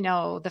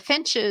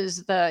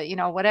finches,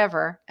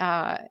 whatever,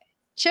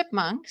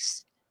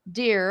 chipmunks,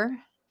 deer,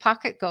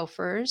 pocket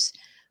gophers,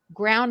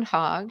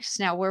 groundhogs.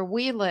 Now, where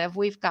we live,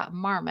 we've got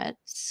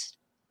marmots,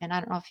 and I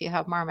don't know if you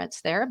have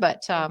marmots there,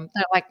 but they're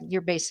like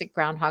your basic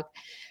groundhog.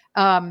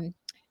 Um,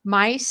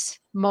 Mice,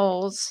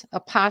 moles,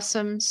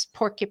 opossums,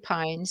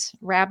 porcupines,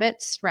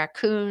 rabbits,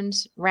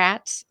 raccoons,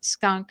 rats,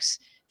 skunks,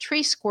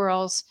 tree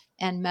squirrels,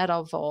 and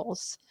meadow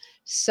voles.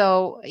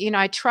 So,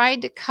 I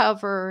tried to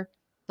cover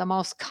the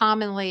most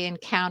commonly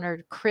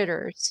encountered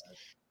critters.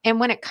 And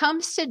when it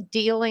comes to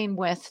dealing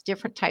with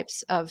different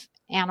types of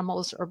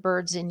animals or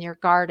birds in your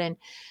garden,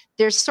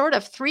 there's sort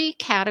of three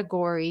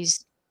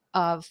categories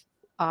of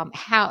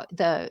how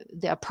the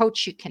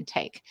approach you can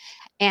take.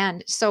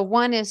 And so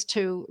one is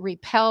to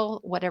repel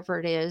whatever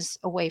it is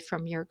away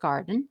from your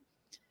garden.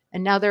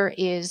 Another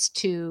is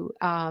to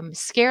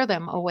scare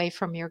them away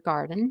from your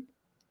garden.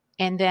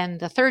 And then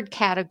the third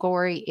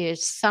category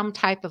is some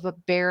type of a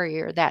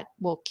barrier that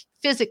will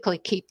physically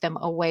keep them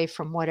away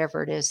from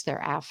whatever it is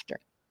they're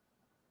after.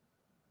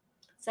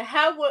 So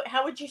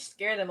how would you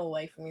scare them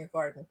away from your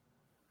garden?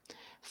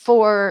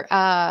 For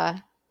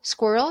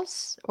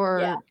squirrels or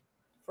Yeah,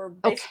 for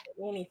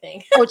basically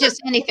anything. Oh,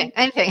 just anything.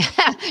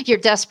 You're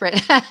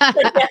desperate.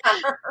 Yeah.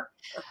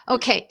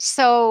 Okay,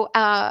 so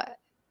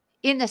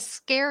in the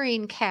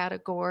scaring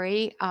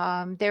category,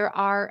 there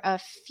are a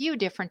few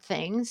different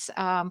things.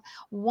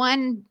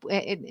 One,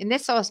 and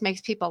this always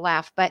makes people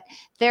laugh, but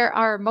there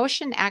are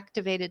motion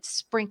activated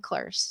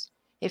sprinklers.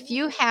 If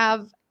you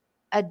have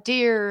a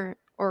deer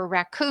or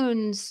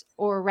raccoons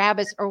or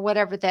rabbits or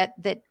whatever that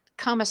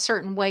come a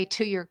certain way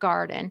to your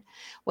garden,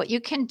 what you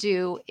can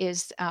do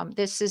is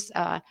this is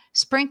a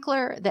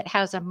sprinkler that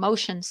has a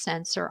motion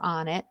sensor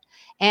on it,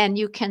 and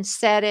you can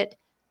set it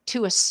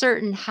to a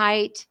certain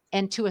height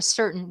and to a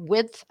certain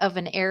width of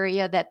an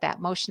area that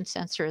motion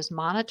sensor is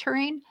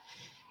monitoring.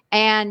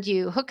 And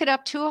you hook it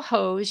up to a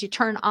hose, you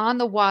turn on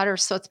the water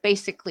so it's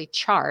basically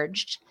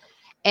charged.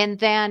 And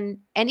then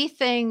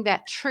anything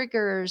that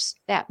triggers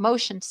that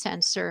motion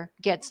sensor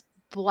gets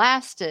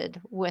blasted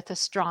with a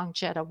strong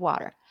jet of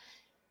water.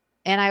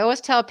 And I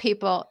always tell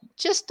people,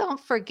 just don't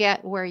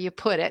forget where you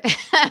put it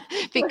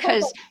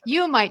because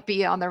you might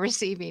be on the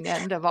receiving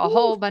end of a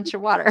whole bunch of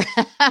water.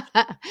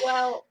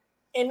 Well,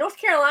 in North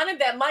Carolina,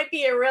 that might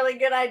be a really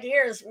good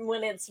idea is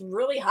when it's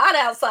really hot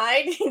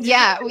outside.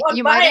 Yeah,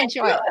 you might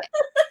enjoy it.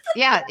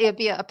 Yeah, it'd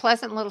be a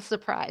pleasant little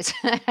surprise.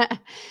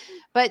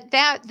 But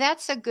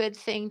that's a good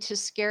thing to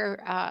scare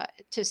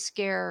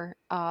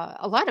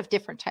a lot of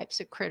different types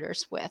of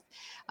critters with.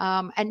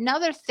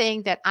 Another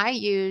thing that I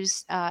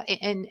use,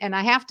 and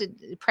I have to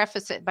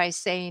preface it by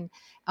saying,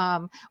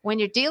 when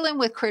you're dealing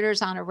with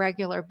critters on a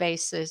regular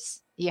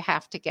basis, you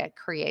have to get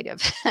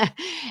creative.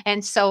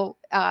 And so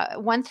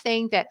one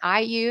thing that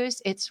I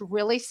use, it's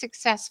really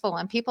successful,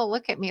 and people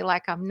look at me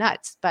like I'm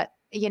nuts, but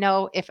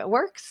if it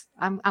works,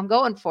 I'm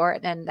going for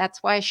it. And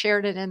that's why I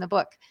shared it in the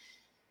book.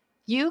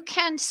 You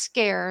can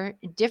scare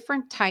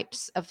different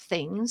types of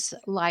things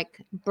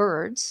like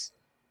birds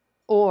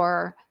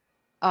or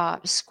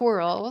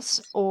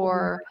squirrels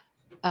or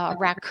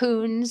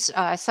raccoons,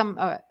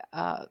 some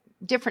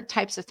different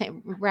types of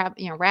things,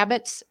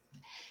 rabbits,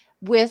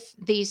 with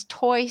these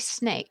toy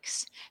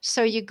snakes.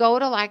 So you go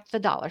to like the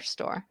dollar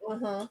store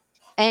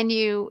and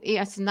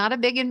it's not a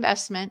big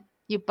investment.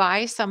 You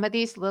buy some of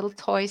these little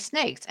toy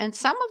snakes, and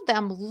some of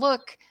them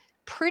look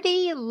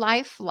pretty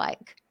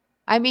lifelike.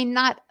 I mean,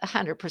 not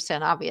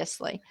 100%,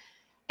 obviously.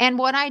 And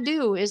what I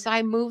do is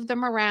I move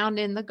them around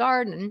in the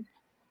garden,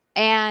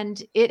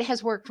 and it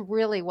has worked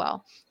really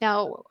well.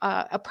 Now,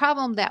 a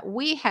problem that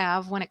we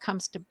have when it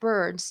comes to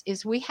birds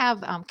is we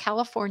have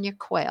California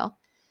quail,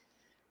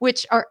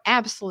 which are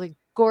absolutely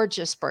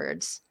gorgeous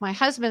birds. My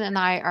husband and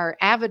I are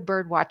avid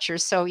bird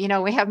watchers, so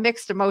we have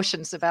mixed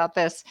emotions about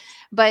this,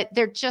 but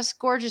they're just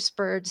gorgeous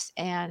birds,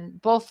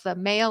 and both the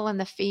male and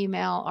the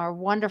female are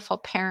wonderful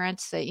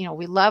parents. That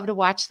we love to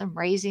watch them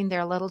raising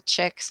their little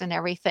chicks and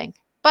everything.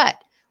 But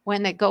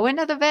when they go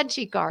into the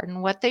veggie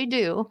garden, what they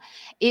do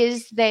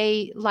is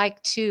they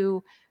like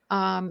to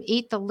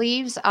eat the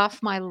leaves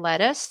off my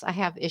lettuce. I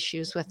have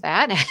issues with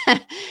that.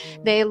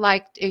 They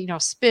like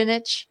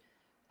spinach,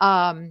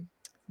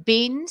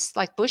 beans,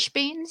 like bush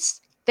beans.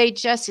 You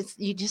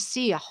just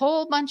see a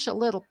whole bunch of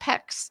little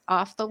pecks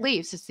off the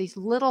leaves. It's these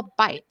little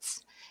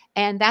bites,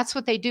 and that's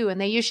what they do. And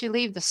they usually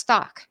leave the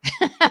stalk,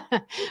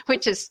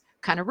 which is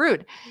kind of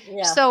rude.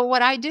 Yeah. So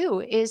what I do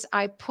is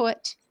I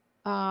put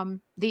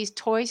these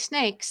toy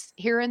snakes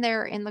here and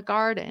there in the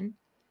garden,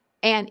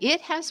 and it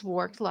has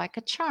worked like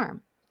a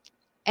charm.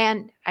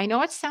 And I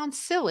know it sounds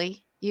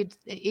silly.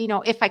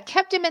 If I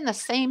kept him in the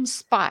same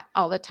spot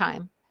all the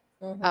time,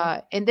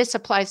 and this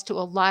applies to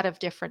a lot of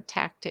different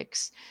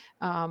tactics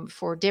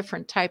for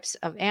different types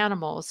of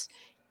animals.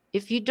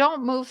 If you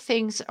don't move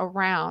things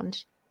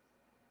around,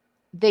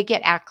 they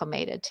get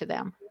acclimated to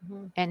them.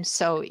 And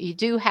so you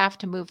do have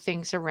to move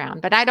things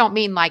around. But I don't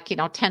mean like,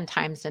 10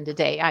 times in a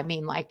day. I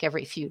mean like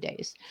every few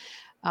days.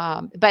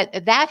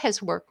 But that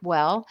has worked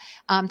well.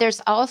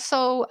 There's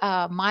also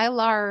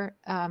Mylar.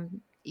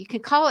 You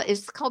can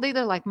it's called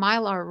either like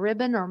Mylar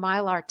ribbon or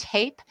Mylar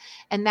tape.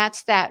 And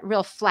that's that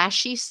real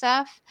flashy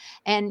stuff.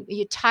 And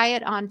you tie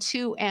it on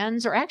two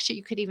ends, or actually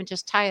you could even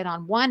just tie it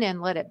on one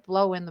end, let it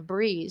blow in the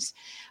breeze.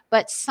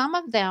 But some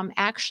of them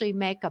actually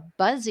make a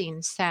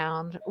buzzing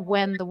sound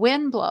when the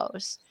wind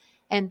blows.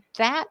 And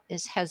that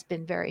has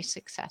been very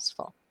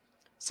successful.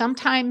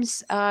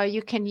 Sometimes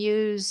you can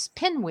use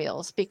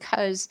pinwheels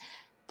because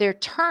they're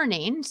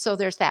turning. So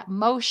there's that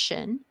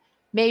motion.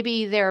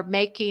 Maybe they're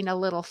making a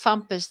little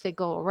thump as they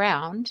go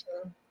around.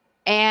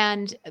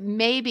 And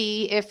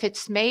maybe if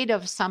it's made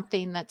of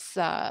something that's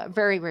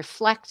very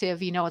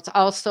reflective, it's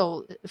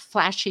also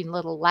flashing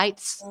little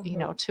lights,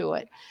 to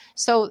it.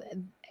 So,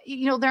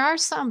 there are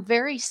some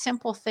very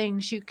simple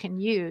things you can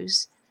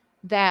use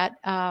that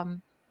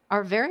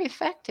are very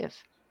effective.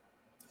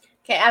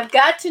 Okay, I've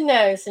got to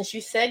know, since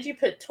you said you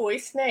put toy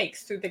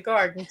snakes through the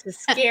garden to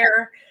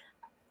scare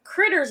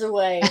critters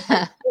away,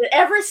 has it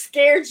ever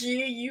scared you?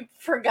 You've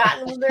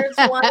forgotten there's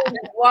one and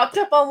walked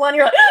up on one,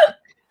 you're like,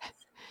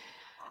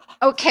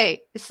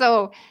 okay,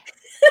 so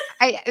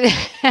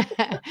I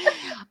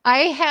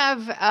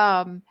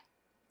have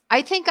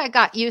I think I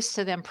got used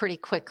to them pretty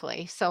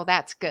quickly, so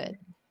that's good.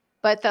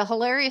 But the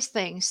hilarious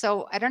thing,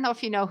 so I don't know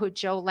if you know who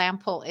Joe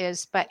Lampel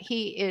is, but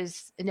he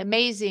is an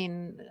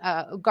amazing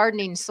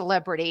gardening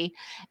celebrity,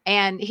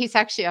 and he's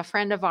actually a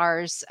friend of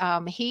ours.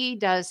 He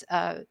does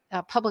a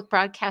public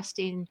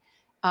broadcasting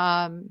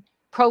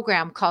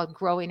program called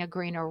Growing a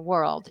Greener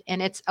World,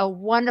 and it's a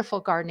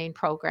wonderful gardening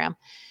program.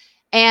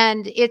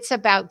 And it's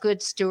about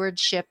good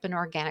stewardship and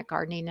organic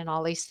gardening and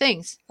all these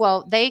things.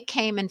 Well, they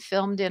came and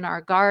filmed in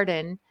our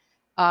garden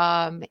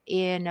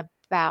in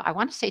about, I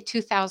want to say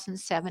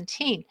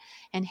 2017.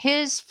 And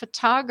his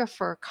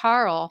photographer,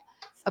 Carl,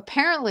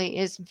 apparently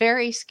is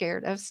very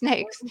scared of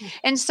snakes.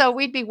 And so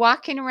we'd be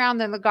walking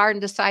around in the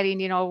garden deciding,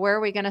 where are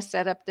we going to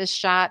set up this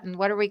shot and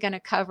what are we going to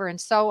cover and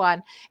so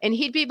on. And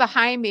he'd be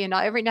behind me, and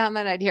every now and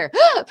then I'd hear,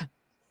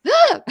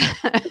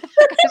 because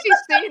he's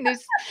seeing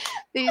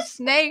these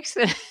snakes.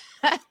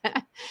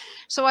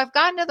 So I've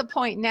gotten to the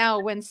point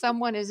now when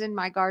someone is in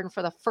my garden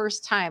for the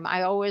first time,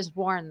 I always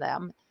warn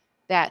them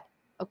that,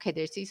 okay,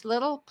 there's these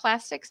little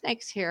plastic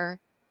snakes here.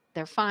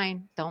 They're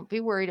fine. Don't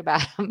be worried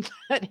about them.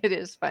 But it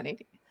is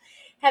funny.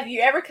 Have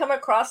you ever come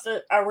across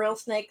a real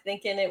snake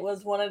thinking it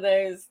was one of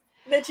those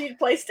that you'd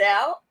placed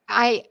out?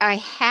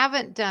 I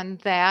haven't done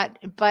that,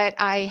 but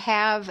I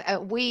have.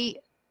 We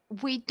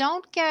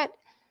don't get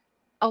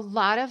a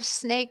lot of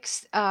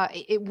snakes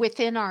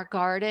within our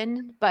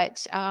garden,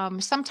 but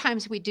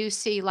sometimes we do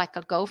see like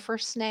a gopher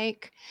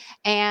snake,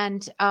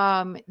 and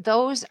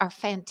those are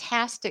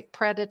fantastic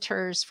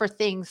predators for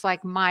things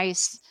like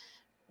mice,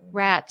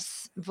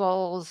 rats,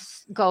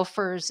 voles,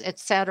 gophers,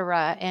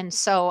 etc. And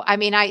so, I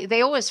mean,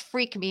 they always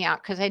freak me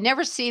out because I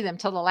never see them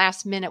till the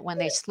last minute when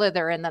they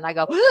slither, and then I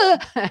go,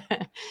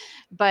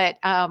 but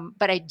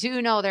I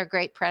do know they're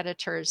great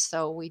predators,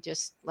 so we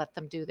just let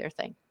them do their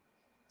thing.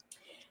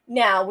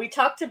 Now, we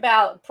talked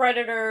about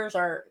predators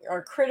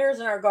or critters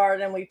in our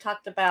garden. We've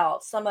talked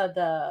about some of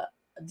the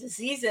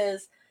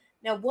diseases.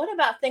 Now, what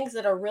about things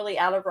that are really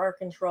out of our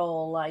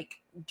control, like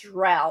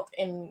drought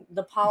and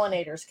the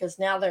pollinators? Because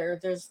now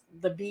there's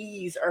the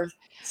bees are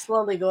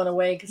slowly going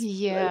away because of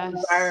the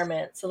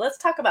environment. So let's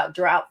talk about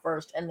drought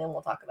first, and then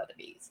we'll talk about the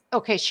bees.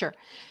 Okay, sure.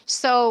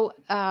 So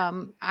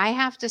I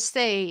have to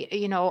say,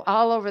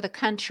 all over the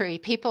country,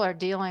 people are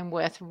dealing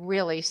with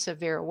really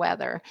severe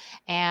weather,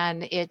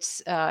 and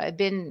it's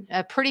been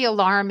pretty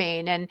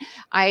alarming. And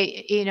I,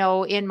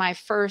 in my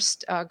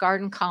first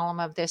garden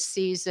column of this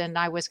season,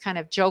 I was kind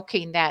of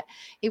joking that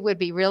it would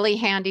be really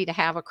handy to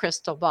have a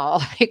crystal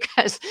ball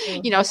because,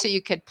 so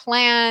you could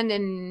plan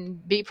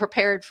and be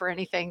prepared for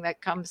anything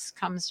that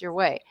comes your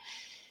way.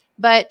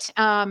 But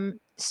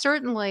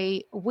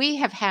certainly, we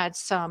have had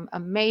some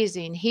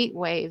amazing heat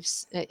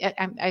waves.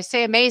 I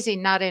say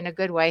amazing, not in a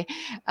good way.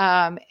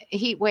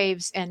 Heat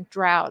waves and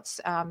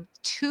droughts.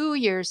 2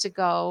 years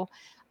ago,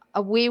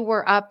 we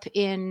were up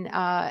in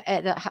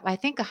I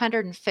think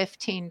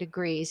 115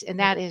 degrees, and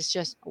that is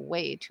just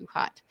way too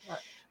hot. Right.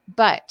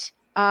 But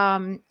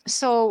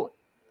so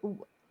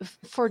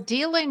for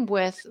dealing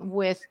with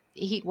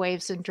heat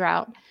waves and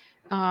drought,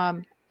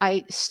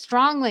 I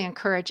strongly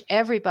encourage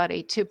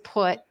everybody to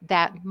put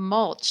that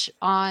mulch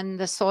on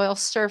the soil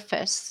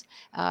surface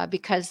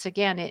because,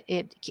 again,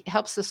 it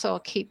helps the soil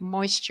keep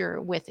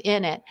moisture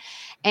within it.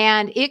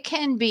 And it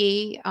can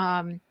be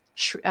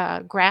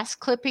grass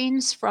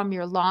clippings from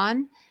your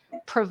lawn,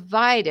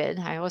 provided,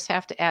 I always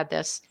have to add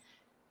this,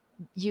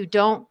 you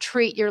don't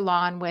treat your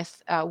lawn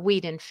with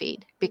weed and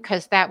feed,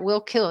 because that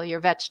will kill your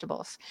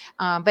vegetables.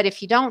 But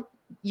if you don't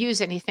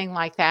use anything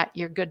like that,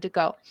 you're good to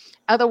go.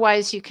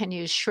 Otherwise, you can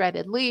use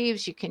shredded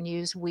leaves, you can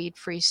use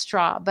weed-free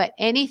straw, but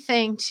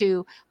anything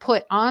to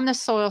put on the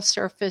soil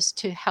surface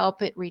to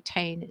help it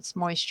retain its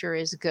moisture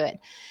is good.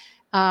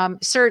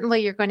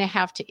 Certainly, you're going to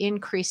have to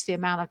increase the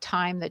amount of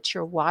time that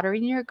you're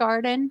watering your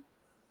garden.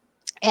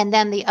 And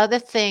then the other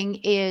thing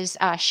is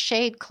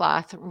shade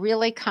cloth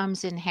really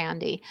comes in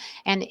handy.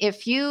 And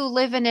if you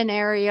live in an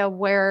area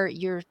where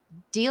you're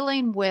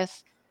dealing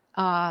with,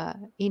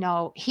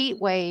 heat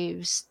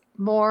waves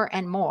more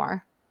and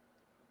more,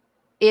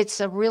 it's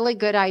a really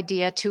good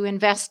idea to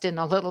invest in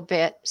a little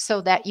bit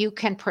so that you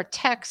can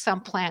protect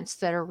some plants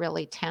that are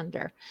really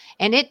tender.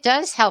 And it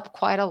does help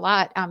quite a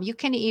lot. You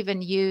can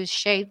even use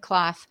shade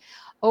cloth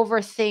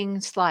over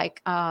things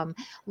like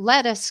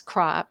lettuce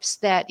crops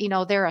that,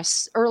 they're a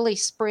early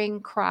spring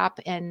crop,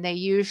 and they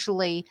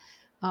usually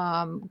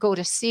go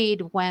to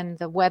seed when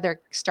the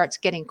weather starts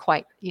getting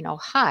quite,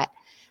 hot.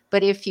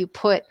 But if you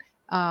put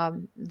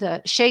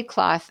the shade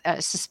cloth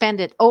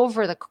suspended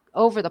over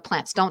the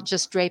plants, don't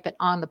just drape it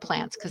on the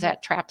plants because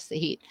that traps the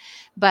heat.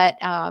 But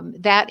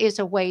that is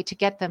a way to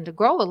get them to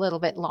grow a little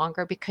bit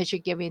longer because you're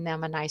giving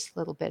them a nice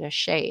little bit of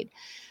shade.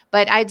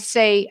 But I'd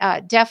say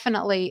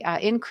definitely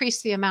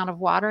increase the amount of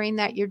watering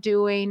that you're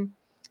doing.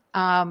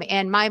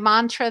 And my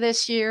mantra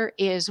this year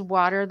is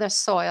water the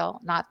soil,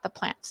 not the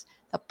plants.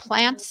 The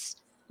plants'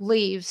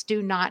 leaves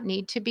do not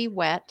need to be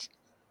wet.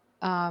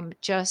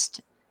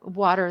 Just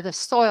water the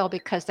soil,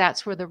 because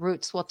that's where the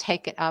roots will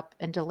take it up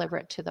and deliver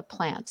it to the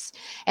plants.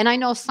 And I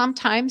know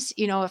sometimes,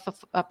 if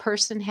a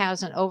person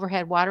has an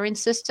overhead watering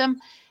system,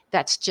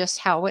 that's just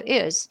how it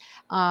is.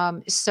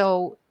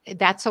 So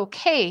that's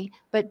okay,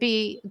 but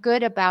be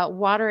good about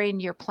watering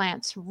your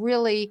plants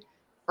really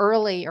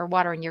early, or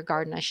watering your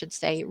garden, I should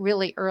say,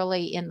 really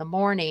early in the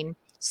morning,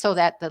 so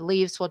that the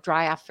leaves will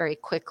dry off very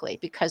quickly.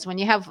 Because when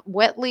you have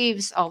wet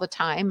leaves all the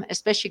time,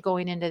 especially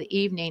going into the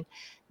evening,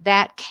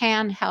 that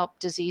can help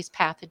disease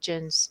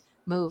pathogens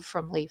move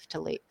from leaf to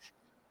leaf.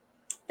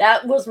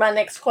 That was my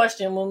next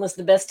question. When was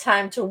the best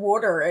time to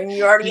water? And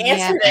you already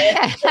answered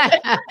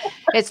it.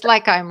 It's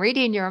like I'm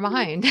reading your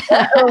mind.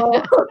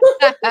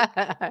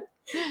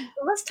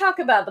 Let's talk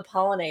about the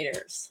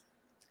pollinators.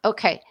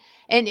 Okay.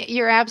 And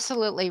you're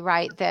absolutely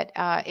right that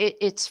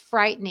it's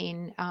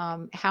frightening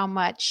how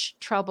much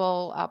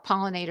trouble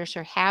pollinators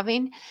are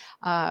having.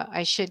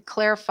 I should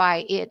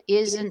clarify, it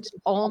isn't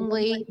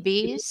only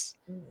bees.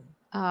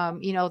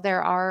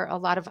 There are a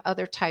lot of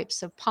other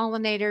types of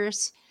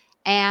pollinators.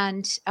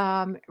 And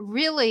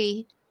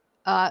really,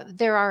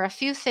 there are a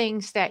few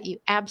things that you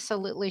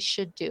absolutely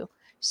should do.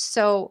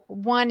 So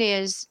one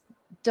is,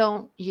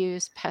 don't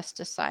use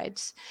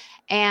pesticides.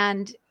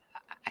 And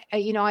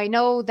I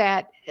know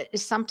that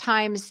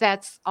sometimes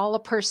that's all a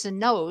person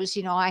knows.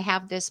 I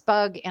have this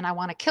bug and I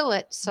want to kill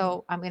it.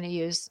 So I'm going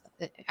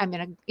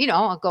to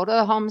I'll go to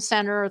the home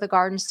center or the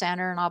garden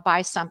center and I'll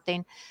buy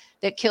something.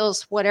 that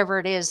kills whatever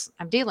it is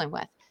I'm dealing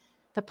with.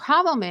 The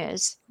problem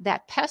is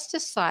that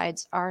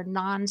pesticides are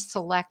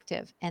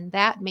non-selective, and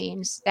that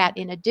means that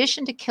in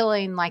addition to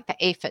killing like the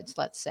aphids,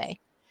 let's say,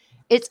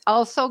 it's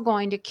also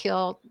going to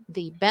kill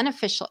the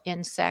beneficial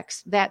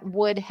insects that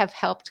would have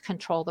helped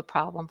control the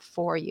problem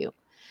for you.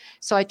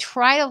 So I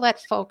try to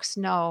let folks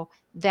know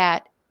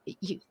that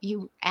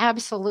you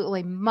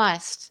absolutely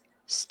must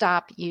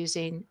stop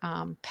using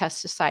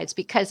pesticides,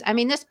 because I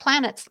mean, this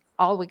planet's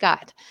all we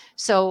got.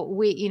 So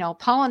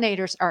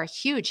pollinators are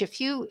huge.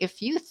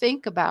 If you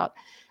think about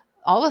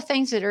all the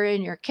things that are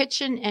in your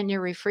kitchen and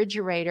your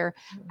refrigerator,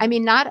 I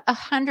mean, not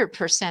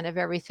 100% of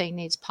everything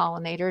needs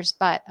pollinators,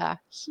 but a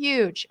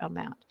huge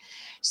amount.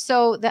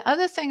 So the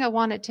other thing I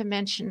wanted to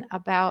mention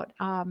about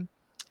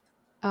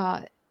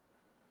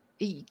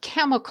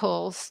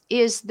chemicals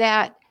is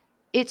that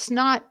it's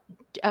not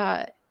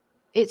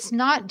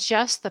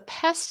just the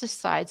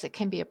pesticides that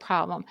can be a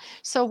problem.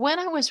 So when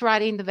I was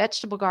writing the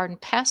Vegetable Garden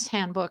Pest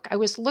Handbook, I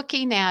was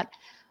looking at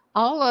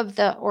all of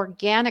the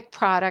organic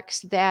products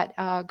that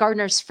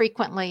gardeners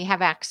frequently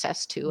have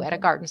access to at a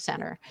garden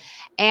center.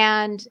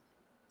 And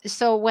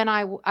so when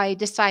I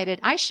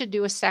decided I should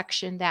do a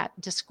section that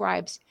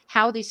describes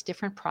how these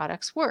different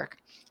products work.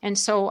 And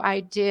so I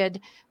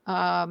did,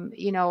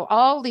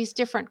 all these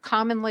different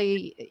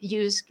commonly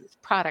used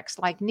products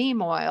like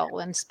neem oil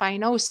and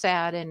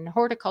spinosad and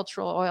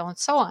horticultural oil and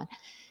so on.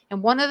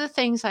 And one of the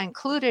things I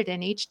included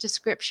in each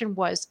description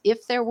was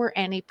if there were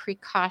any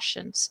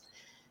precautions.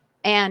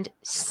 And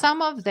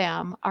some of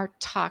them are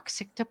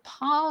toxic to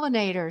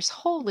pollinators.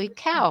 Holy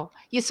cow.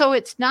 So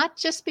it's not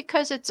just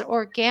because it's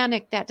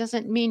organic, that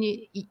doesn't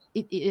mean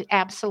it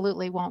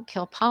absolutely won't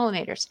kill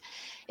pollinators.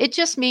 It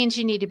just means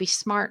you need to be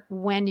smart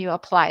when you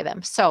apply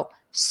them. So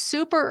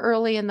super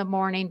early in the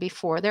morning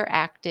before they're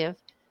active,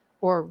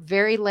 or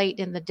very late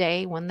in the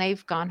day when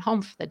they've gone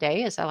home for the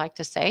day, as I like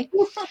to say.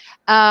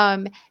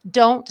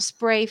 Don't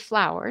spray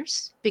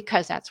flowers,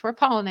 because that's where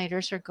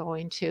pollinators are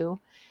going to.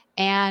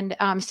 And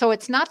so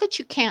it's not that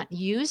you can't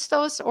use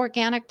those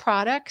organic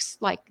products,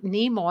 like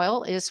neem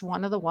oil is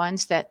one of the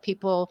ones that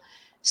people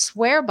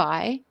swear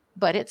by,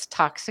 but it's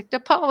toxic to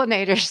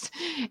pollinators.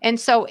 And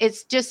so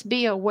it's just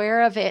be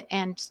aware of it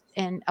and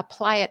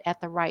apply it at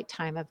the right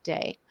time of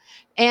day.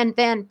 And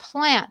then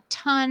plant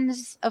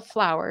tons of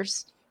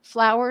flowers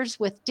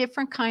with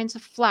different kinds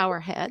of flower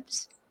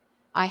heads.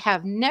 I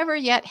have never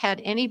yet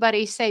had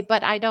anybody say,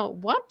 but I don't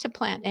want to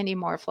plant any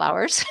more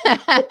flowers.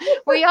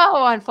 We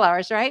all want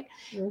flowers, right?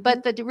 Mm-hmm.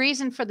 But the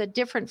reason for the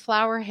different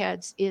flower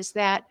heads is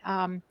that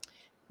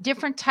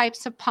different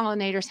types of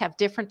pollinators have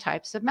different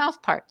types of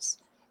mouth parts.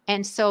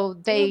 And so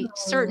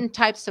certain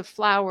types of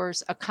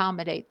flowers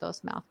accommodate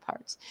those mouth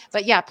parts.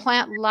 But yeah,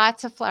 plant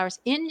lots of flowers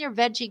in your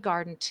veggie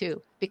garden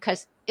too,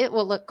 because it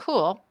will look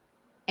cool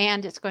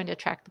and it's going to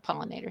attract the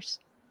pollinators.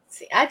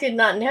 See, I did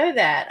not know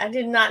that. I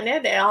did not know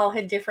they all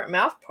had different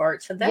mouth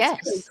parts. So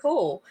that's really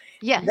cool.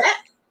 Yes.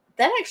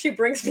 That actually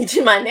brings me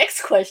to my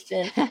next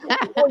question.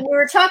 When we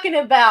were talking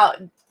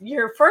about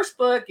your first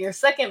book, your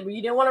second,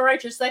 you didn't want to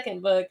write your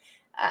second book.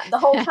 The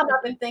whole time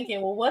I've been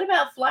thinking, well, what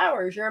about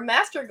flowers? You're a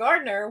master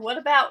gardener. What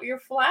about your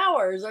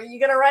flowers? Are you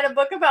going to write a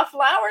book about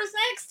flowers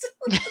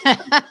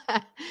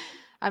next?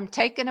 I'm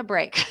taking a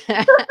break.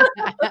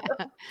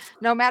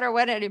 No matter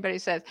what anybody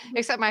says,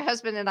 except my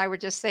husband and I were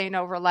just saying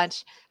over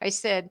lunch, I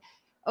said,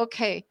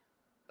 okay,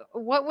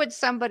 what would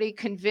somebody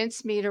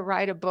convince me to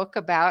write a book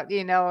about,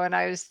 and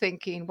I was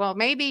thinking, well,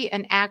 maybe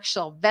an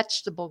actual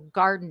vegetable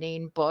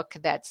gardening book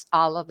that's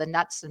all of the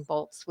nuts and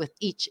bolts with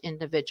each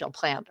individual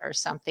plant or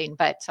something.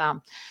 But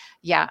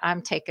yeah,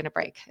 I'm taking a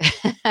break.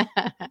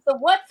 So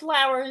what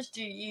flowers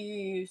do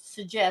you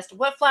suggest?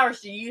 What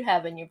flowers do you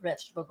have in your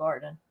vegetable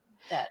garden?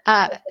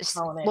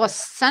 Well,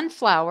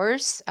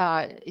 sunflowers,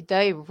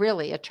 they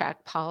really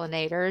attract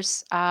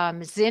pollinators.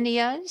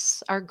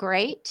 Zinnias are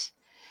great.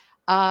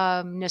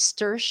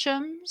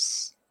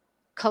 Nasturtiums,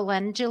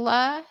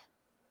 calendula,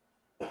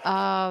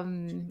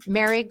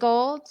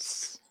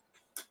 marigolds.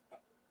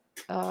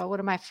 What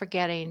am I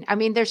forgetting? I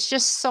mean, there's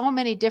just so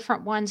many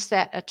different ones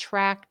that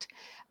attract.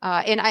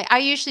 And I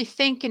usually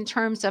think in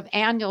terms of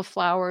annual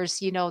flowers,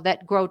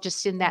 that grow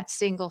just in that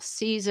single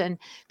season,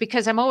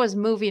 because I'm always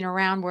moving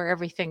around where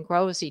everything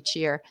grows each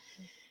year.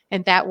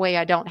 And that way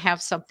I don't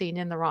have something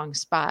in the wrong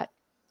spot.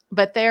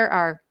 But there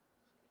are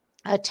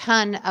a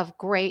ton of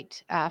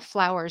great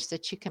flowers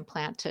that you can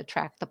plant to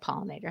attract the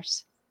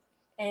pollinators.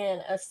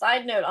 And a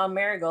side note on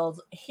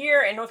marigolds,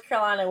 here in North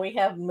Carolina, we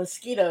have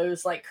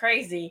mosquitoes like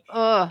crazy.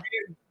 They're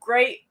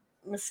great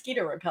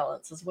mosquito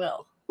repellents as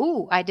well.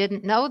 Ooh, I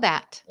didn't know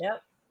that.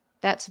 Yep.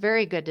 That's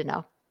very good to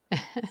know.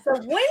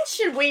 So when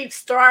should we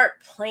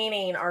start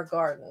planning our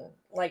garden?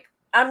 Like,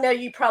 I know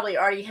you probably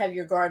already have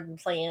your garden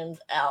planned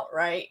out,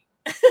 right?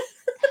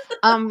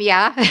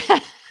 Yeah.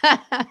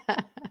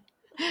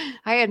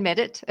 I admit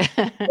it.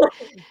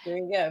 There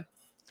you go.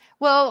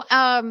 Well,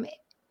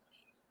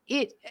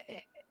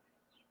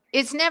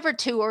 it's never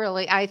too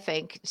early, I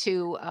think,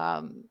 to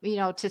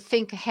to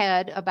think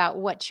ahead about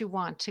what you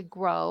want to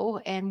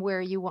grow and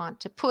where you want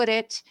to put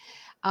it.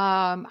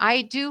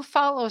 I do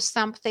follow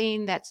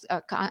something that's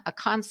a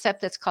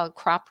concept that's called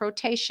crop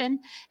rotation.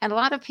 And a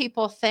lot of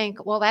people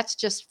think, well, that's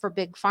just for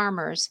big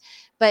farmers.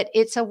 But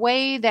it's a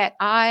way that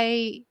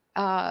I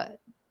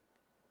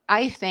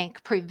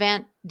think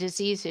prevent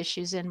disease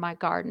issues in my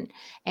garden.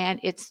 And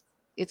it's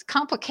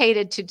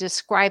complicated to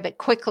describe it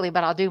quickly,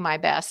 but I'll do my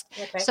best.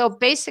 Okay. So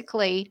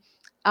basically,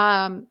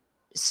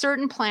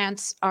 certain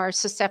plants are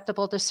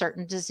susceptible to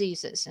certain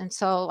diseases. And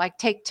so, like,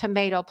 take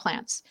tomato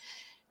plants.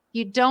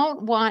 You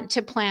don't want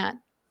to plant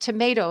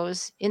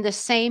tomatoes in the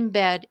same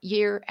bed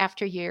year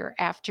after year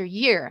after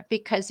year,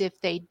 because if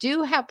they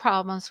do have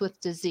problems with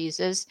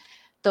diseases,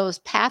 those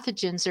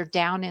pathogens are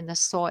down in the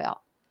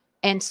soil.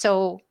 And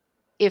so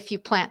if you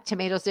plant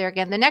tomatoes there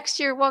again the next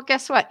year, well,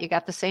 guess what? You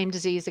got the same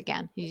disease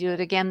again. You do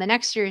it again the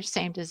next year,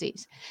 same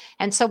disease.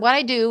 And so what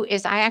I do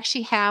is I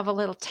actually have a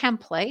little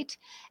template,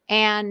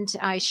 and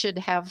I should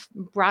have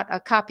brought a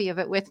copy of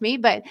it with me,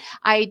 but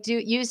I do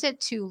use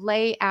it to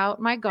lay out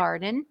my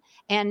garden.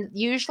 And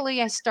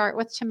usually I start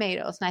with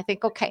tomatoes, and I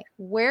think, okay,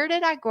 where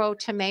did I grow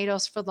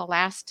tomatoes for the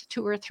last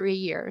 2 or 3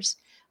 years?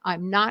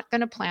 I'm not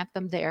going to plant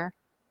them there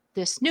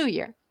this new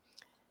year.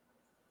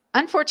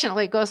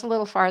 Unfortunately, it goes a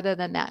little farther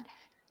than that.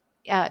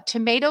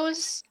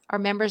 Tomatoes are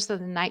members of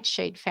the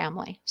nightshade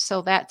family.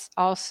 So that's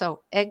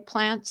also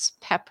eggplants,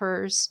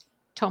 peppers,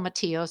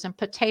 tomatillos, and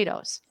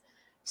potatoes.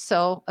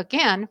 So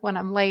again, when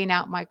I'm laying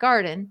out my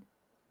garden,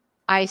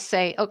 I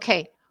say,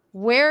 okay,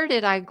 where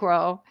did I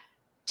grow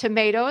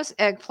tomatoes,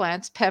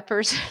 eggplants,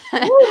 peppers,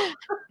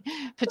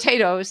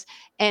 potatoes,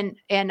 and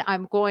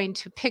I'm going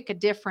to pick a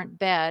different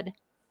bed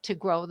to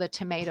grow the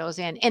tomatoes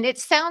in. And it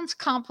sounds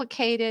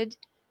complicated.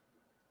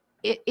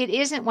 It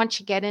isn't once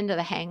you get into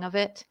the hang of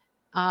it.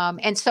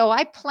 And so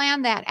I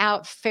plan that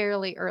out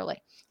fairly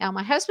early. Now,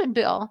 my husband,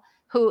 Bill,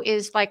 who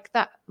is like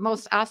the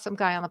most awesome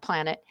guy on the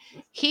planet,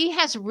 he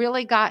has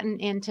really gotten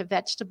into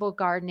vegetable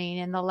gardening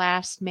in the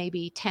last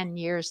maybe 10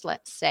 years,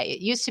 let's say. It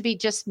used to be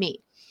just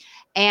me.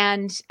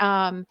 And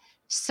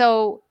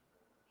so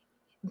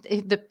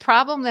the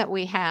problem that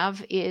we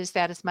have is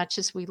that as much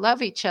as we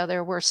love each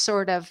other, we're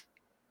sort of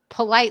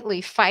politely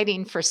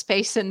fighting for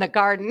space in the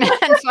garden.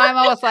 And so I'm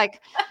always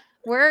like,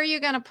 where are you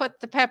going to put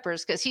the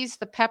peppers? Because he's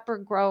the pepper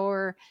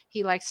grower.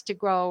 He likes to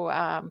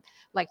grow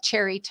like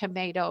cherry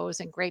tomatoes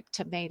and grape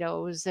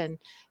tomatoes and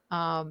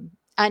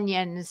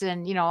onions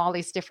and, all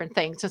these different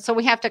things. And so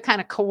we have to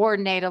kind of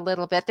coordinate a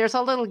little bit. There's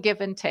a little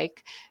give and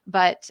take,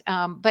 but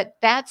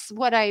that's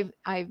what I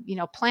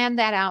planned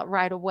that out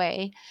right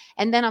away.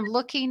 And then I'm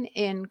looking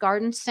in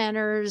garden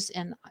centers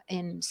and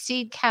in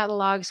seed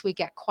catalogs. We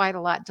get quite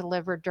a lot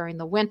delivered during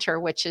the winter,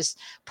 which is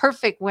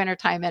perfect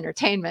wintertime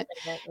entertainment.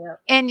 Yeah.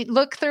 And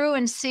look through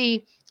and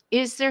see,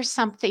 is there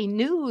something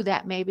new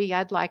that maybe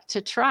I'd like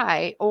to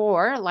try?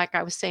 Or like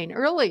I was saying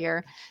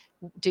earlier,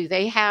 do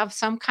they have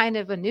some kind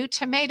of a new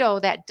tomato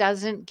that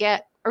doesn't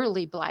get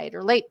early blight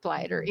or late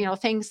blight or,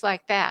 things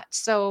like that.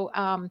 So,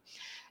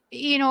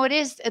 it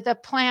is, the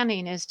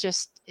planning is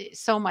just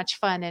so much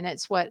fun, and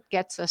it's what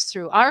gets us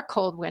through our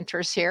cold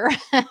winters here.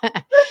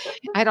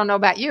 I don't know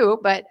about you,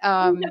 but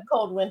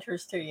cold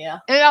winters too. Yeah.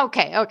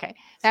 Okay.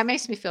 That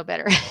makes me feel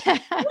better.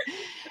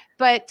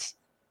 But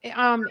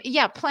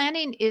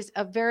planning is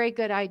a very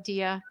good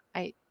idea.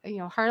 I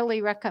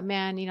heartily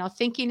recommend,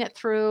 thinking it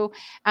through.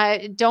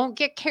 Don't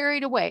get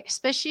carried away,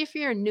 especially if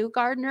you're a new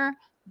gardener.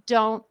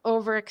 Don't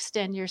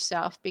overextend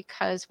yourself,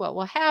 because what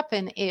will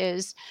happen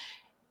is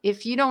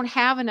if you don't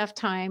have enough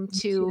time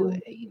to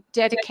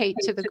dedicate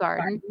to the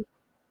garden,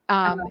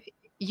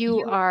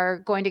 you are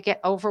going to get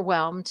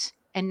overwhelmed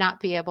and not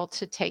be able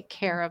to take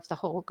care of the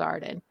whole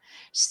garden.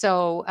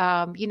 So,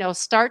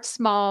 start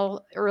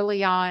small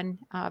early on,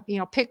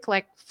 pick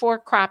like 4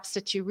 crops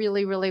that you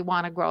really, really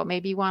want to grow.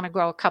 Maybe you want to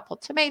grow a couple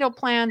tomato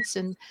plants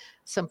and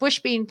some bush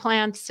bean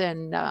plants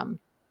and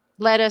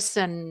lettuce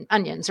and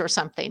onions or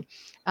something.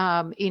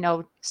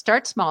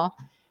 Start small.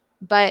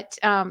 But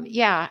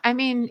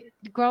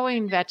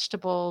growing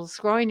vegetables,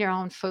 growing your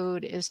own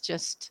food is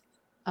just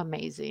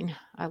amazing.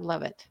 I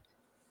love it.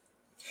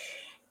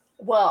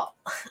 Well,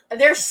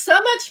 there's so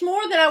much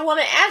more that I want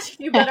to ask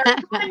you, but our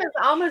time is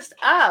almost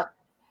up.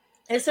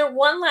 Is there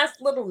one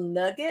last little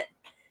nugget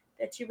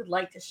that you would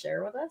like to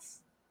share with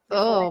us?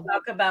 Before we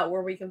talk about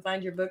where we can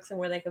find your books and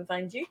where they can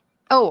find you?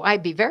 Oh,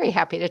 I'd be very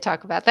happy to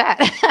talk about that.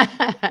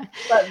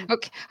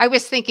 Okay. I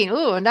was thinking,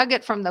 a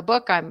nugget from the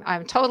book.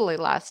 I'm totally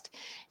lost.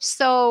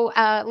 So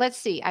let's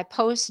see. I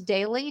post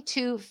daily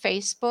to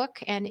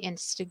Facebook and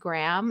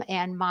Instagram,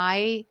 and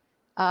my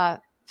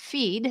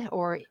feed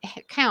or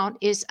account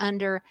is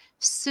under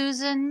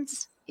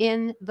Susan's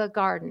in the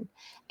Garden.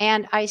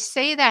 And I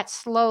say that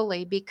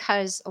slowly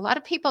because a lot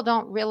of people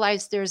don't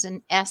realize there's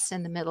an S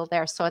in the middle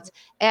there. So it's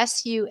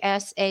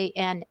SUSANS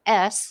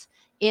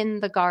in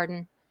the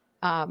Garden.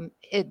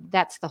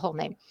 That's the whole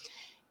name.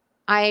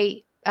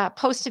 I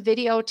post a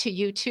video to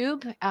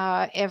YouTube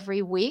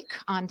every week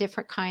on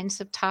different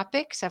kinds of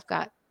topics. I've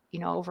got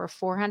over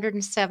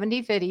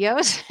 470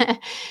 videos. Wow.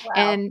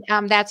 And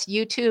that's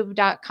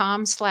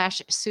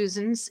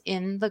youtube.com/Susans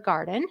in the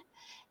Garden.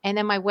 And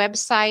then my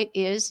website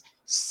is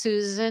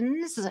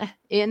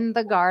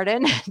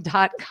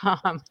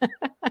susansinthegarden.com.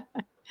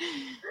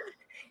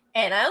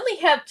 And I only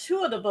have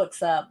 2 of the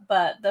books up,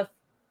 but the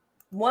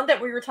one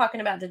that we were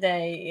talking about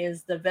today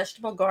is the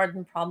Vegetable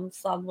Garden Problem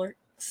Solver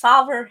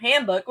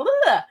Handbook.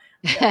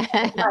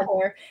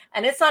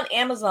 And it's on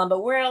Amazon,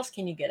 but where else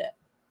can you get it?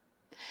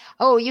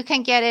 Oh, you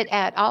can get it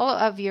at all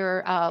of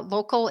your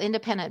local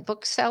independent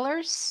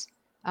booksellers.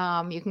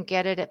 You can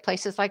get it at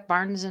places like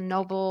Barnes and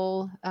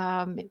Noble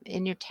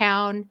in your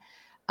town.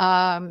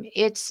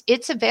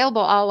 It's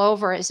available all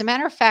over. As a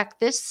matter of fact,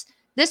 this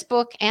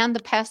book and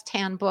the Pest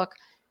Handbook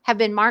have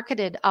been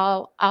marketed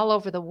all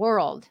over the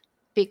world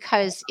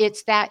because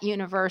it's that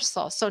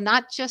universal. So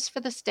not just for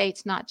the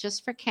States, not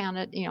just for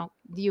Canada,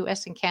 the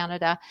US and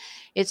Canada.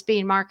 It's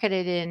being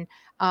marketed in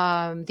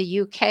the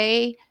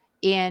UK,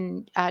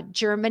 in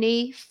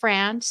Germany,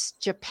 France,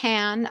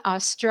 Japan,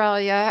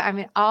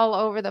 Australia, all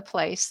over the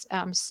place.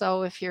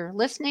 So if you're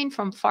listening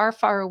from far,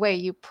 far away,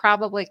 you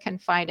probably can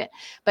find it.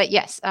 But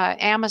yes,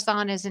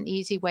 Amazon is an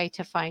easy way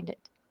to find it.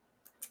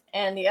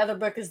 And the other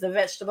book is the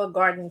Vegetable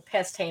Garden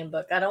Pest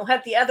Handbook. I don't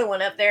have the other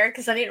one up there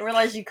because I didn't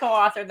realize you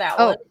co-authored that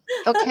one.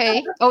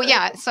 Okay. Oh,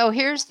 yeah. So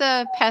here's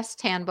the Pest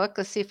Handbook.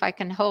 Let's see if I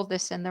can hold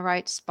this in the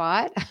right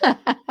spot. There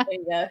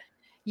you go.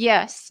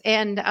 Yes.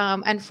 And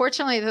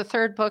unfortunately, the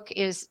third book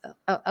is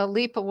a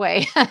leap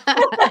away. But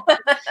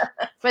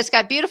it's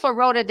got beautiful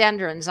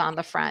rhododendrons on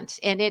the front.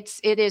 And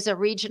it is a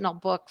regional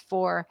book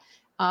for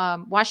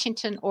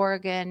Washington,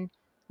 Oregon,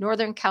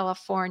 Northern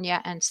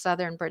California, and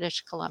Southern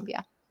British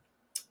Columbia.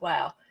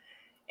 Wow.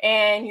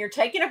 And you're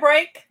taking a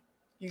break.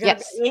 You're going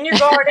to Yes. be in your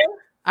garden.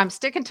 I'm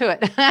sticking to it.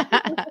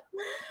 But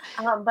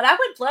I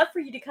would love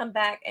for you to come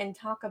back and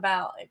talk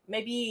about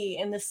maybe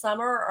in the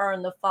summer or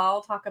in the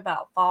fall, talk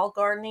about fall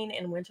gardening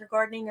and winter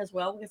gardening as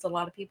well, because a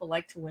lot of people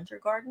like to winter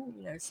garden,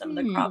 some of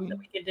the crops that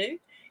we could do.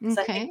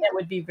 So I think that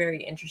would be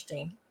very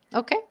interesting.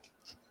 Okay.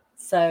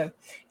 So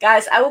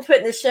guys, I will put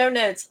in the show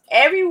notes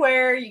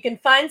everywhere you can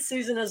find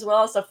Susan, as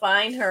well as to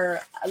find her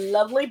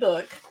lovely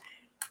book.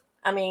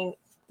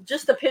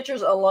 Just the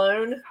pictures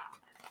alone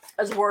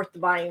is worth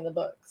buying the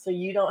book. So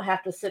you don't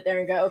have to sit there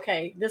and go,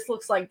 okay, this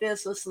looks like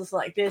this looks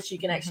like this. You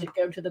can actually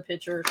go to the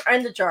pictures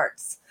and the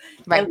charts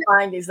and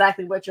find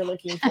exactly what you're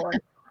looking for.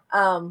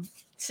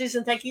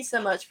 Susan, thank you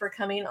so much for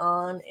coming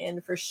on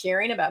and for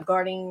sharing about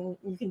gardening.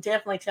 You can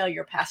definitely tell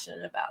you're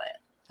passionate about it.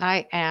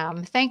 I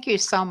am. Thank you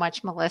so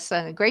much,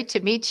 Melissa. Great to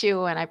meet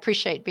you. And I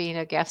appreciate being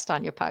a guest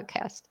on your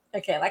podcast.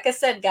 Okay, like I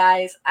said,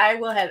 guys, I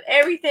will have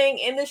everything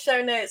in the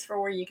show notes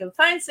for where you can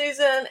find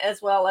Susan,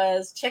 as well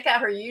as check out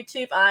her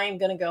YouTube. I'm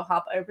going to go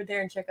hop over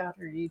there and check out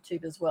her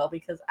YouTube as well,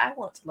 because I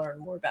want to learn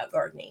more about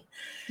gardening.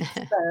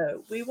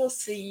 So we will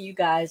see you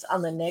guys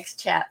on the next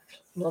chat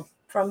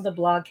from the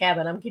blog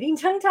cabin. I'm getting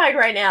tongue-tied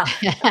right now.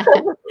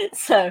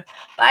 So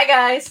bye,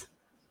 guys.